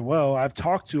them very well. I've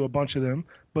talked to a bunch of them,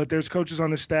 but there's coaches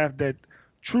on the staff that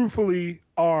truthfully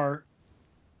are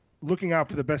looking out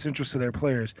for the best interest of their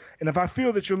players. And if I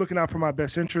feel that you're looking out for my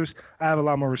best interest, I have a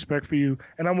lot more respect for you,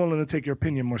 and I'm willing to take your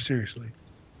opinion more seriously.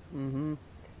 Mm-hmm.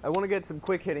 I want to get some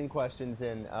quick hitting questions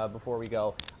in before we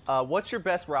go. What's your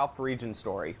best Ralph Friedgen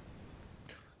story?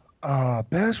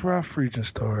 Best Ralph Friedgen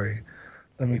story.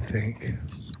 Let me think.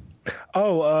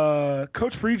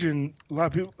 Coach Friedgen, a lot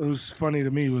of people, it was funny to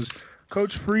me, was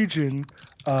Coach Friedgen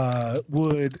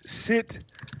would sit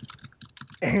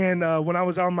and when I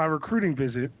was on my recruiting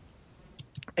visit,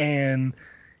 and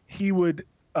he would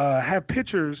have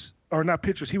pictures, or not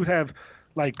pictures, he would have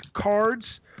like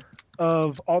cards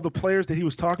of all the players that he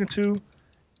was talking to.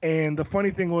 And the funny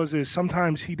thing is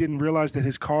sometimes he didn't realize that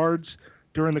his cards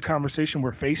during the conversation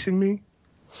were facing me.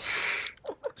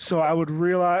 So I would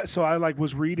realize, so I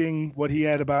was reading what he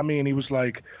had about me, and he was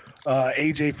like,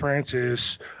 AJ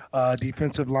Francis,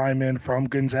 defensive lineman from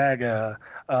Gonzaga,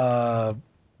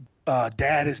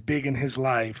 dad is big in his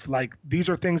life. Like, these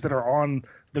are things that are on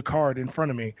the card in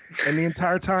front of me. And the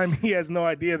entire time he has no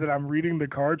idea that I'm reading the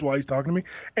cards while he's talking to me.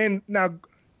 And now,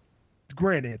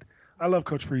 granted, I love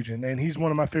Coach Friedgen, and he's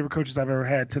one of my favorite coaches I've ever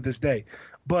had to this day.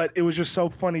 But it was just so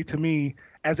funny to me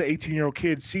as an 18-year-old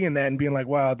kid seeing that and being like,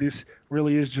 wow, this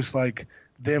really is just like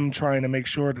them trying to make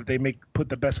sure that they put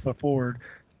the best foot forward.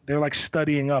 They're like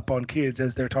studying up on kids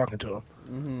as they're talking to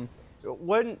them. Mm-hmm.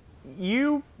 When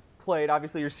you played,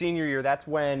 obviously your senior year, that's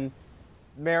when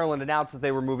Maryland announced that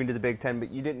they were moving to the Big Ten,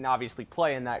 but you didn't obviously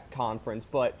play in that conference.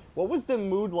 But what was the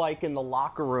mood like in the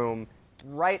locker room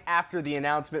right after the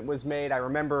announcement was made? I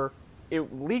remember it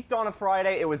leaked on a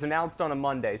Friday. It was announced on a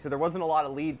Monday, so there wasn't a lot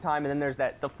of lead time. And then there's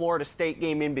the Florida State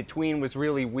game in between was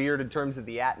really weird in terms of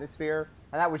the atmosphere.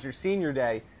 And that was your senior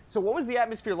day. So what was the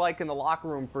atmosphere like in the locker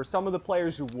room for some of the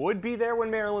players who would be there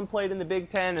when Maryland played in the Big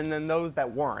Ten and then those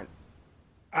that weren't?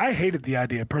 I hated the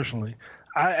idea personally.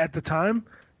 At the time,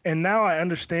 and now I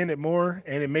understand it more,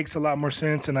 and it makes a lot more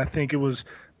sense, and I think it was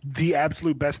the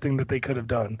absolute best thing that they could have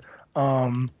done.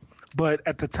 But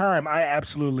at the time, I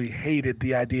absolutely hated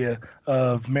the idea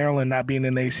of Maryland not being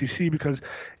in the ACC because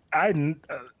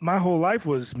my whole life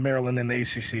was Maryland in the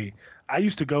ACC. I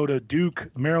used to go to Duke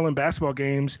Maryland basketball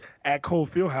games at Cole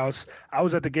Fieldhouse. I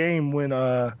was at the game when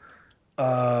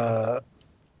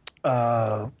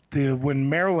when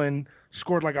Maryland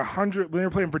scored like 100 when they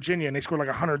were playing Virginia and they scored like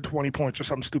 120 points or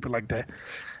something stupid like that.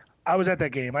 I was at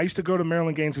that game. I used to go to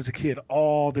Maryland games as a kid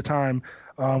all the time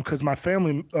because my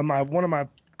family, one of my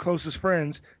closest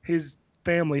friends, his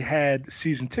family had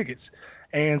season tickets.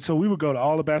 And so we would go to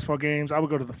all the basketball games. I would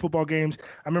go to the football games.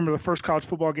 I remember the first college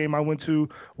football game I went to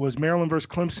was Maryland versus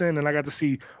Clemson, and I got to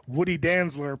see Woody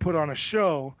Dantzler put on a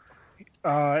show.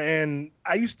 And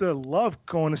I used to love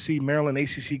going to see Maryland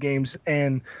ACC games.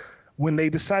 And when they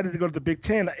decided to go to the Big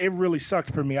Ten, it really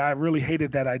sucked for me. I really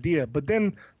hated that idea. But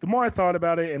then the more I thought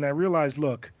about it and I realized,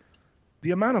 look,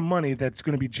 the amount of money that's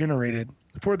going to be generated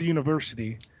for the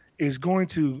university is going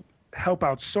to help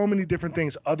out so many different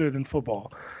things other than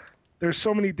football. There's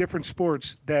so many different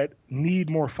sports that need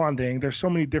more funding. There's so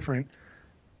many different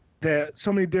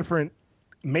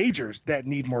majors that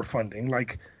need more funding.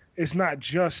 Like, it's not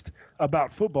just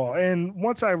about football. And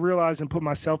once I realized and put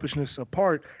my selfishness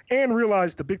apart and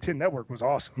realized the Big Ten Network was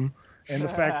awesome, and the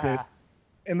fact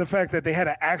that they had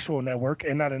an actual network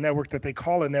and not a network that they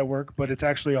call a network, but it's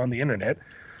actually on the internet.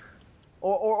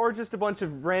 Or just a bunch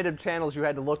of random channels you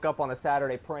had to look up on a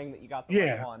Saturday praying that you got the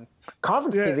right one.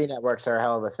 Conference TV networks are a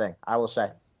hell of a thing, I will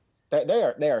say.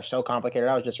 They are so complicated.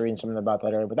 I was just reading something about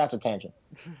that earlier, but that's a tangent.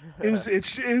 It was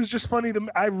just funny to me.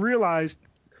 I realized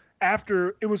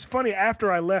after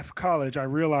I left college, I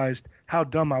realized how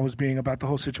dumb I was being about the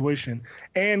whole situation.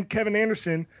 And Kevin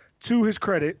Anderson, to his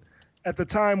credit, at the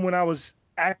time when I was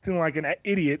acting like an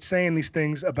idiot saying these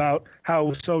things about how it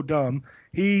was so dumb,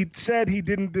 he said he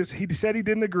didn't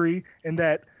agree and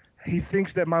that he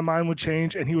thinks that my mind would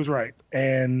change, and he was right.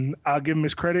 And I'll give him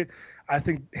his credit. I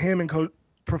think him and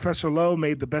Professor Lowe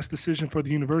made the best decision for the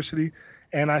university,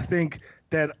 and I think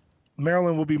that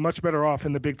Maryland will be much better off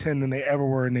in the Big Ten than they ever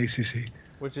were in the ACC.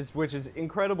 Which is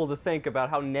incredible to think about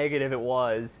how negative it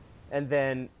was, and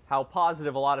then how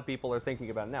positive a lot of people are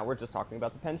thinking about it now. We're just talking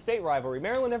about the Penn State rivalry.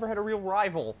 Maryland never had a real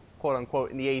rival, quote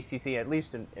unquote, in the ACC, at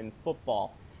least in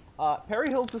football. Perry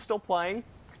Hills is still playing.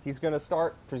 He's going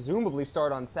to presumably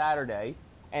start on Saturday,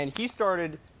 and he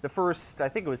started the first, I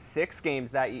think it was 6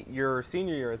 games your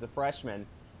senior year as a freshman.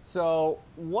 So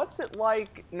what's it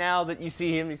like now that you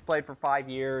see him? He's played for 5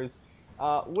 years.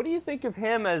 What do you think of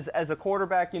him as a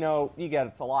quarterback? You know, he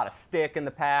gets a lot of stick in the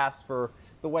past for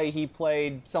the way he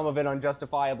played, some of it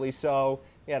unjustifiably so.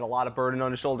 He had a lot of burden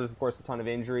on his shoulders, of course, a ton of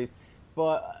injuries.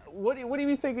 But what are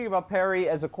you thinking about Perry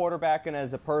as a quarterback and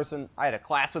as a person? I had a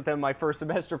class with him my first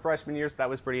semester freshman year, so that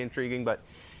was pretty intriguing. But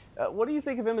what do you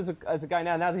think of him as a guy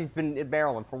now that he's been in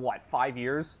Maryland for, 5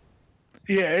 years?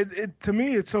 Yeah, to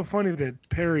me, it's so funny that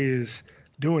Perry is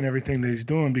doing everything that he's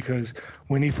doing because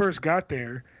when he first got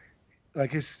there,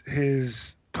 like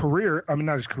his career, I mean,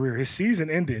 not his career, his season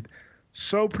ended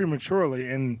so prematurely,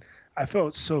 and I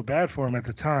felt so bad for him at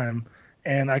the time,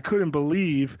 and I couldn't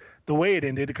believe the way it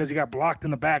ended because he got blocked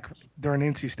in the back during the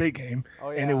NC State game,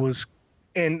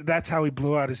 and that's how he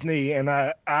blew out his knee, and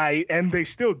and they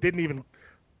still didn't even,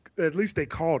 at least they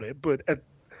called it, but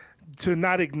to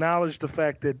not acknowledge the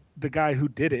fact that the guy who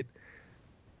did it,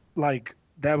 like,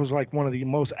 that was like one of the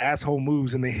most asshole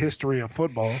moves in the history of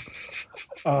football.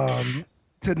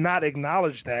 To not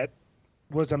acknowledge that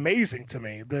was amazing to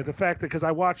me. The fact that, because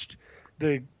I watched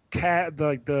the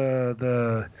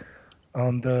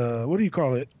what do you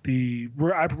call it?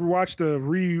 I watched the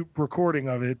re-recording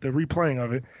of it, the replaying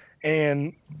of it,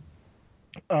 and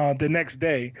the next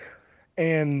day.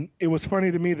 And it was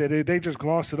funny to me that they just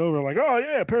glossed it over, like, oh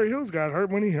yeah, Perry Hills got hurt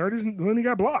when he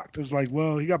got blocked. It was like,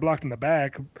 well, he got blocked in the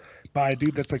back by a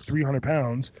dude that's like 300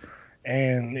 pounds,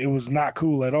 and it was not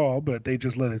cool at all. But they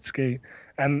just let it skate,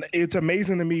 and it's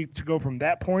amazing to me to go from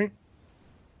that point.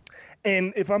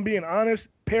 And if I'm being honest,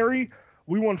 Perry,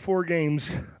 we won 4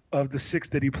 games of the 6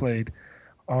 that he played,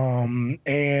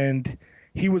 and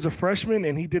he was a freshman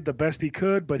and he did the best he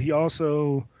could, but he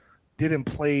also didn't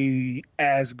play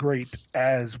as great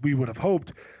as we would have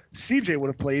hoped CJ would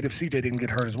have played if CJ didn't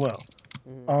get hurt as well.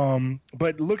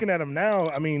 But looking at him now,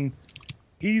 I mean,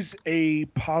 he's a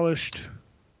polished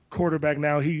quarterback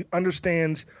now. He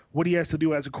understands what he has to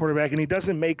do as a quarterback, and he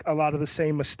doesn't make a lot of the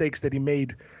same mistakes that he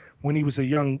made when he was a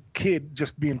young kid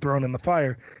just being thrown in the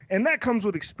fire. And that comes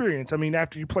with experience. I mean,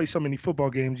 after you play so many football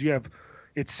games,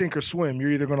 it's sink or swim.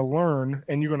 You're either going to learn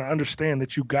and you're going to understand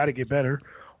that you got to get better,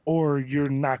 or you're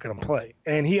not going to play.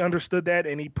 And he understood that,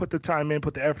 and he put the time in,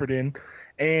 put the effort in,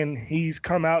 and he's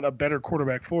come out a better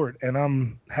quarterback for it. And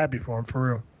I'm happy for him,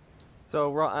 for real.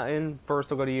 So, Ryan,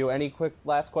 first I'll go to you. Any quick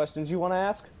last questions you want to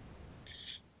ask?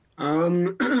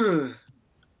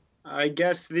 I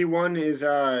guess the one is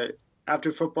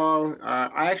after football.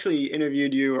 I actually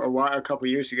interviewed you a couple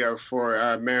years ago for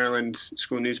Maryland's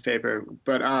school newspaper,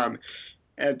 but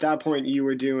at that point you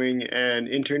were doing an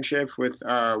internship with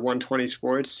 120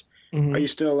 Sports. Are you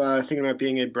still thinking about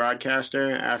being a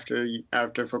broadcaster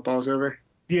after football's over?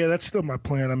 Yeah, that's still my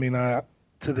plan. I mean,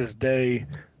 to this day,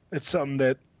 it's something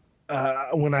that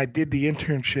when I did the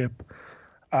internship,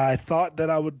 I thought that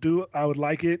I would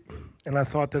like it, and I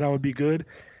thought that I would be good.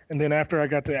 And then after I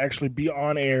got to actually be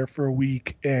on air for a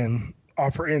week and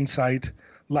offer insight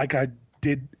like I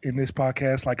did in this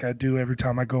podcast, like I do every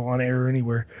time I go on air or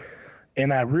anywhere,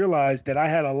 and I realized that I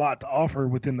had a lot to offer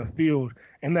within the field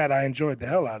and that I enjoyed the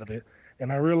hell out of it.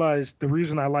 And I realized the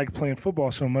reason I liked playing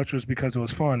football so much was because it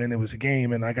was fun and it was a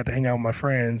game, and I got to hang out with my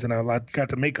friends, and I got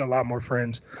to make a lot more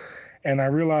friends. And I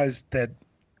realized that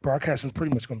broadcasting is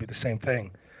pretty much going to be the same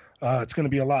thing. It's going to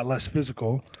be a lot less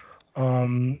physical.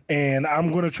 And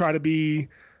I'm going to try to be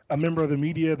a member of the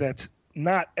media that's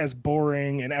not as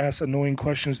boring and ask annoying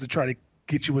questions to try to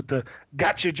get you with the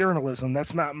gotcha journalism.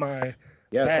 That's not my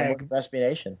bag. Come with SB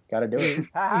Nation. Got to do it. You know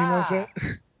what I'm saying?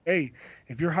 Hey,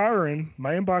 if you're hiring,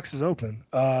 my inbox is open.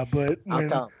 But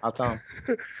I'll tell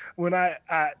him. When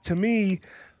to me,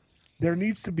 there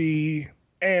needs to be,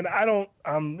 and I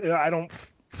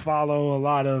don't follow a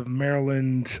lot of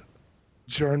Maryland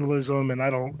journalism, and I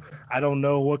don't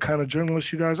know what kind of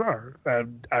journalists you guys are.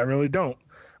 I really don't.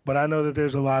 But I know that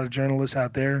there's a lot of journalists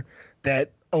out there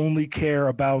that only care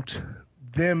about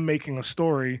them making a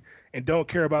story and don't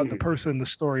care about the person the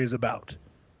story is about.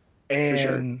 And For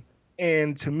sure.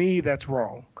 And to me, that's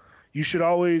wrong. You should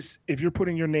always, if you're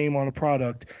putting your name on a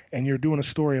product and you're doing a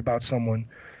story about someone,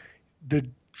 the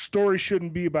story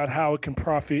shouldn't be about how it can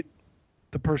profit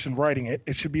the person writing it.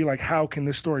 It should be like, how can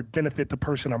this story benefit the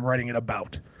person I'm writing it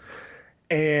about?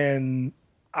 And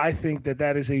I think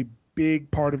that is a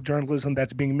big part of journalism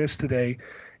that's being missed today.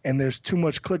 And there's too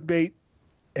much clickbait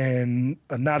and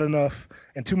not enough,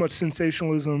 and too much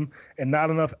sensationalism and not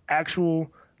enough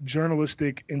actual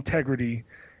journalistic integrity.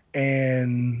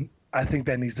 And I think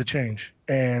that needs to change.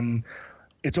 And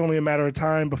it's only a matter of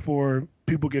time before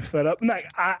people get fed up.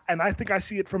 And I think I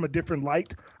see it from a different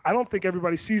light. I don't think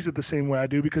everybody sees it the same way I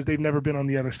do because they've never been on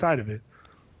the other side of it.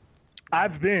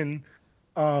 I've been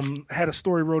had a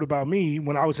story wrote about me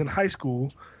when I was in high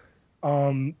school,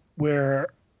 where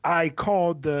I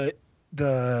called the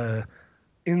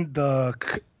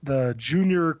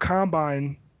junior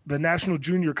combine, the national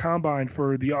junior combine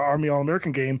for the Army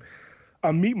All-American game,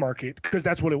 a meat market, because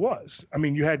that's what it was. I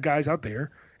mean, you had guys out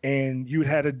there, and you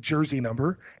had a jersey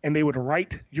number, and they would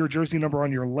write your jersey number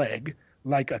on your leg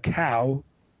like a cow,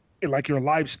 like your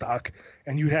livestock,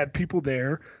 and you had people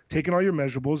there taking all your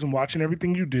measurables and watching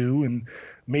everything you do and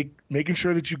making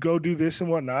sure that you go do this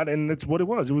and whatnot. And that's what it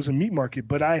was. It was a meat market.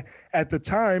 But at the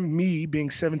time, me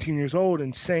being 17 years old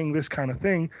and saying this kind of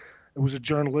thing, it was a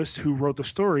journalist who wrote the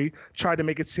story, tried to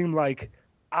make it seem like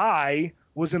I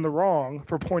was in the wrong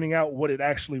for pointing out what it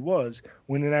actually was,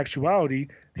 when in actuality,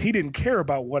 he didn't care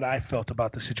about what I felt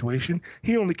about the situation.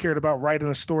 He only cared about writing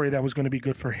a story that was going to be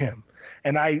good for him.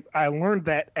 And I learned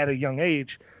that at a young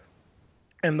age.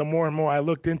 And the more and more I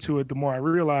looked into it, the more I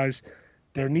realized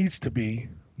there needs to be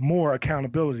more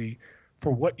accountability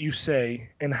for what you say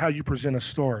and how you present a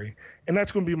story. And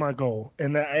that's going to be my goal.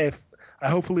 And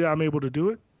hopefully I'm able to do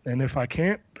it. And if I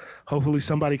can't, hopefully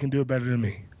somebody can do it better than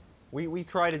me. We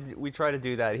try to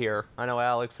do that here. I know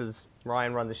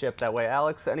Ryan run the ship that way.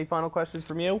 Alex, any final questions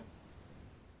from you?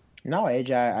 No, Age,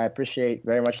 I appreciate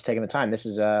very much taking the time. This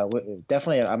is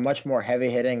definitely a much more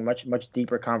heavy-hitting, much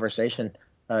deeper conversation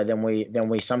than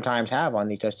we sometimes have on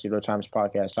the Testudo Times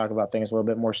podcast. Talk about things a little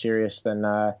bit more serious than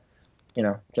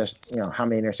just how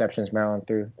many interceptions Maryland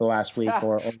threw the last week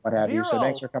or what have you. So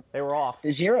thanks for coming. They were off.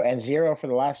 0 for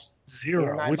the last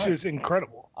 0, which months. Is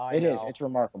incredible. It is. It's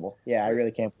remarkable. Yeah, I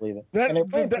really can't believe it. And they're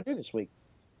playing Purdue this week.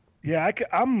 Yeah,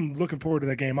 I'm looking forward to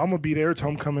that game. I'm gonna be there. It's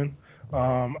homecoming.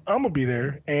 I'm gonna be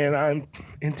there, and I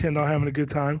intend on having a good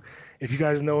time. If you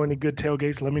guys know any good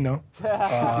tailgates, let me know.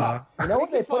 You know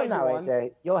what they put in find you that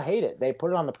way? You'll hate it. They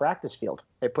put it on the practice field.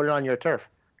 They put it on your turf.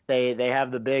 They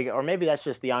have the big, or maybe that's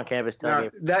just the on-campus No,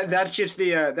 tailgate. that's just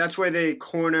the that's where they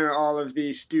corner all of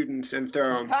the students and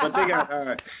throw them. But they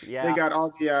got Yeah. they got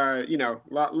all the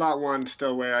lot one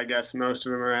still where I guess most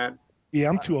of them are at. Yeah,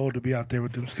 I'm too old to be out there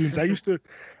with them students. I used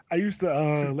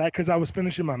to, like, because I was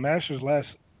finishing my master's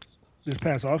this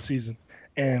past off season,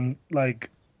 and like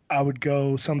I would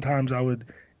go. Sometimes I would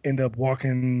end up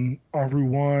walking on Route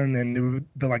 1, and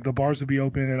the bars would be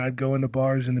open, and I'd go in the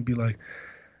bars and it'd be like,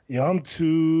 "Yo, I'm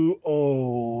too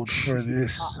old for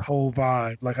this whole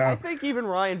vibe." Like I think even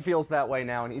Ryan feels that way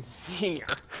now, and he's a senior.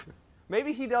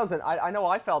 Maybe he doesn't. I know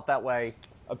I felt that way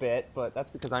a bit, but that's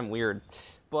because I'm weird.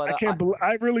 But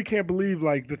I really can't believe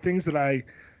like the things that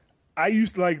I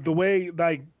used to like, the way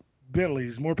like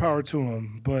Bentley's, more power to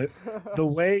them, but the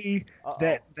way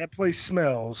that place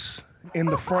smells in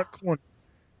the front corner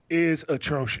is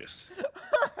atrocious.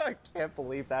 I can't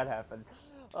believe that happened.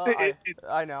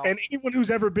 I know. And anyone who's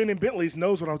ever been in Bentley's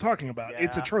knows what I'm talking about.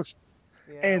 It's Yeah. atrocious.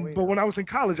 Yeah, But when I was in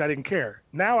college, I didn't care.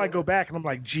 Now I go back and I'm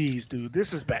like, geez, dude,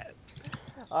 this is bad.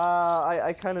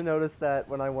 I kind of noticed that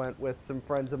when I went with some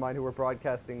friends of mine who were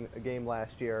broadcasting a game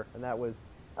last year, and that was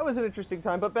an interesting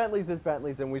time. But Bentley's is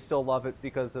Bentley's, and we still love it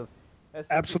because of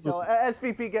Absolutely.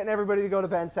 SVP getting everybody to go to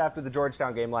Bent's after the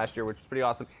Georgetown game last year, which was pretty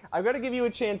awesome. I've got to give you a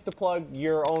chance to plug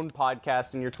your own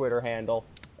podcast and your Twitter handle.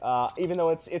 Even though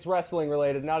it's wrestling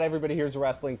related, not everybody here is a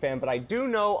wrestling fan, but I do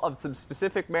know of some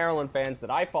specific Maryland fans that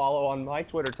I follow on my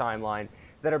Twitter timeline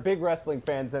that are big wrestling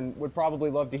fans and would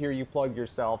probably love to hear you plug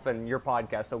yourself and your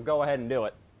podcast. So go ahead and do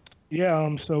it.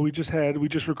 Yeah, so we just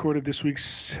recorded this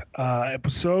week's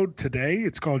episode today.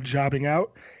 It's called Jobbing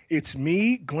Out. It's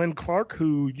me, Glenn Clark,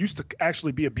 who used to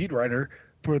actually be a beat writer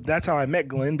that's how I met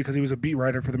Glenn, because he was a beat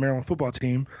writer for the Maryland football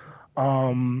team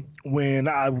when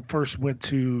I first went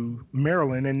to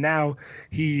Maryland, and now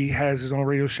he has his own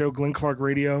radio show, Glenn Clark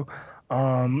Radio,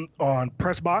 on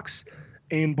Press Box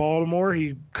in Baltimore.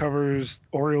 He covers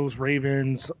Orioles,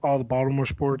 Ravens, all the Baltimore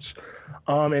sports.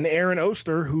 And Aaron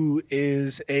Oster, who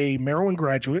is a Maryland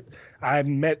graduate. I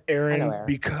met Aaron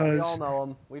because we all know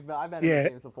him. I've met him at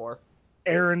games before.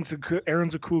 Aaron's a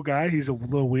cool guy. He's a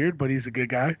little weird, but he's a good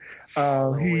guy.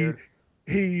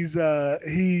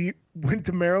 He went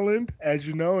to Maryland, as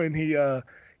you know, and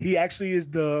he actually is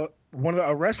a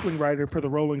wrestling writer for the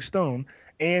Rolling Stone,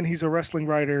 and he's a wrestling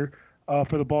writer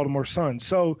for the Baltimore Sun.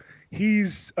 So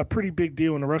he's a pretty big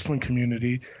deal in the wrestling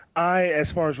community.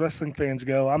 As far as wrestling fans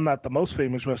go, I'm not the most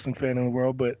famous wrestling fan in the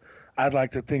world, but I'd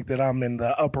like to think that I'm in the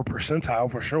upper percentile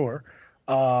for sure.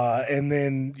 And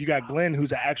then you got Glenn,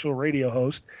 who's an actual radio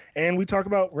host, and we talk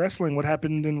about wrestling, what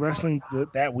happened in wrestling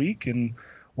that week, and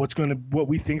what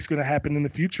we think is going to happen in the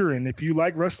future. And if you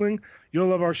like wrestling, you'll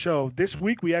love our show. This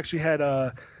week we actually had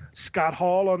Scott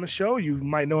Hall on the show. You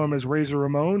might know him as Razor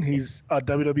Ramon. He's a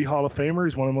WWE Hall of Famer.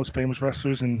 He's one of the most famous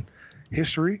wrestlers in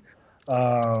history.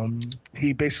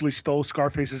 He basically stole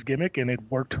Scarface's gimmick, and it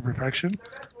worked to perfection.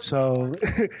 So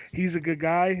he's a good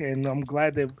guy, and I'm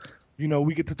glad that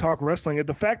we get to talk wrestling. And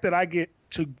the fact that I get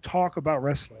to talk about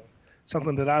wrestling,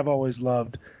 something that I've always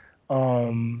loved,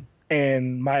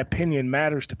 and my opinion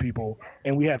matters to people,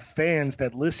 and we have fans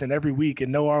that listen every week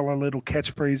and know all our little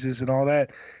catchphrases and all that,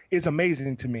 is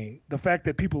amazing to me. The fact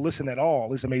that people listen at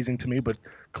all is amazing to me, but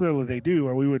clearly they do,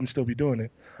 or we wouldn't still be doing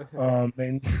it.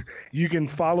 And you can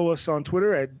follow us on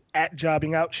Twitter at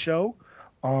Jobbing Out Show.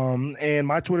 And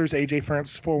my Twitter is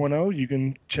AJFrancis410. You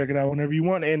can check it out whenever you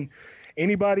want. And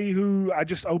anybody who I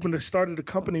just started a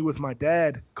company with my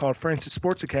dad called Francis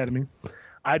Sports Academy.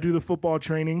 I do the football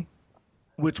training,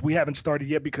 which we haven't started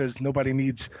yet because nobody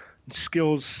needs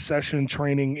skills session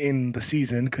training in the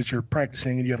season because you're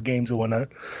practicing and you have games and whatnot.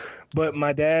 But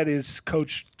my dad is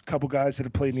coached a couple guys that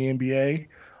have played in the NBA.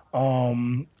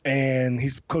 And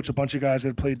he's coached a bunch of guys that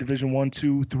have played Division 1,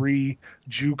 2, 3,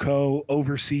 JUCO,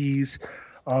 overseas.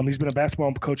 He's been a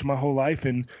basketball coach my whole life.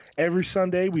 And every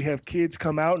Sunday we have kids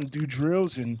come out and do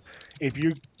drills. And if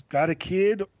you got a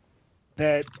kid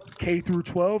that K through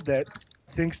 12 that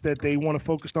thinks that they want to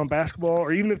focus on basketball,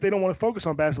 or even if they don't want to focus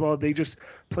on basketball, they just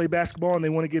play basketball and they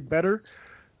want to get better.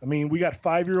 I mean, we got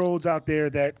 5-year-olds out there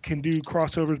that can do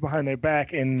crossovers behind their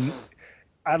back, and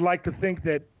I'd like to think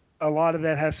that a lot of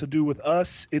that has to do with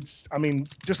us.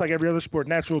 Just like every other sport,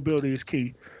 natural ability is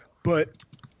key. But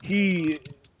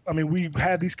we've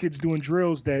had these kids doing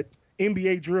drills, that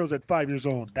NBA drills at 5 years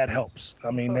old. That helps.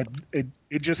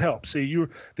 It just helps. See, you're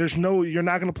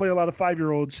not going to play a lot of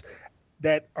 5-year-olds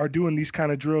that are doing these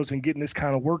kind of drills and getting this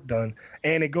kind of work done.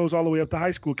 And it goes all the way up to high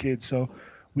school kids. So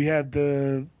we had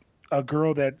a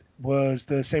girl that was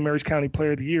the St. Mary's County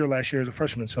Player of the Year last year as a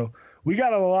freshman. So we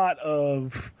got a lot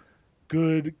of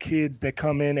good kids that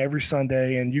come in every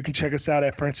Sunday, and you can check us out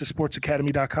at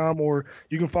francissportsacademy.com, or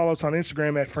you can follow us on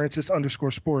Instagram at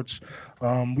francis_sports.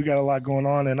 We got a lot going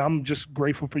on, and I'm just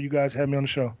grateful for you guys having me on the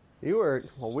show.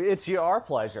 It's our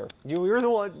pleasure. You're the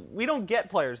one. We don't get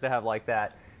players to have like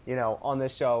that, on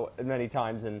this show many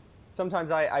times, and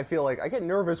sometimes I feel like I get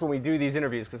nervous when we do these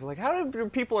interviews because like how do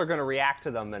people are going to react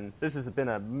to them, and this has been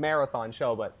a marathon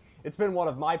show, but it's been one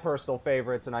of my personal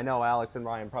favorites, and I know Alex and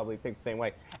Ryan probably think the same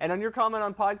way. And on your comment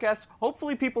on podcast,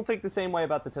 hopefully people think the same way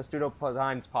about the Testudo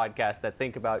Times podcast that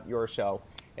think about your show,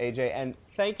 AJ. And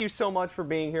thank you so much for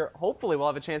being here. Hopefully we'll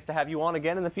have a chance to have you on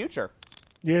again in the future.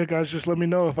 Yeah, guys, just let me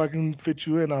know if I can fit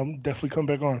you in. I'll definitely come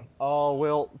back on. Oh,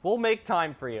 we'll make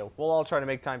time for you. We'll all try to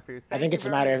make time for you. I think it's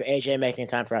a matter of AJ making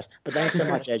time for us. But thanks so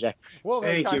much, AJ.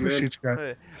 Thank you, man. Appreciate you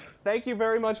guys. Thank you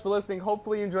very much for listening.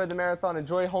 Hopefully you enjoyed the marathon.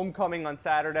 Enjoy homecoming on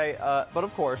Saturday. But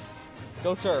of course,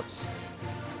 go Terps.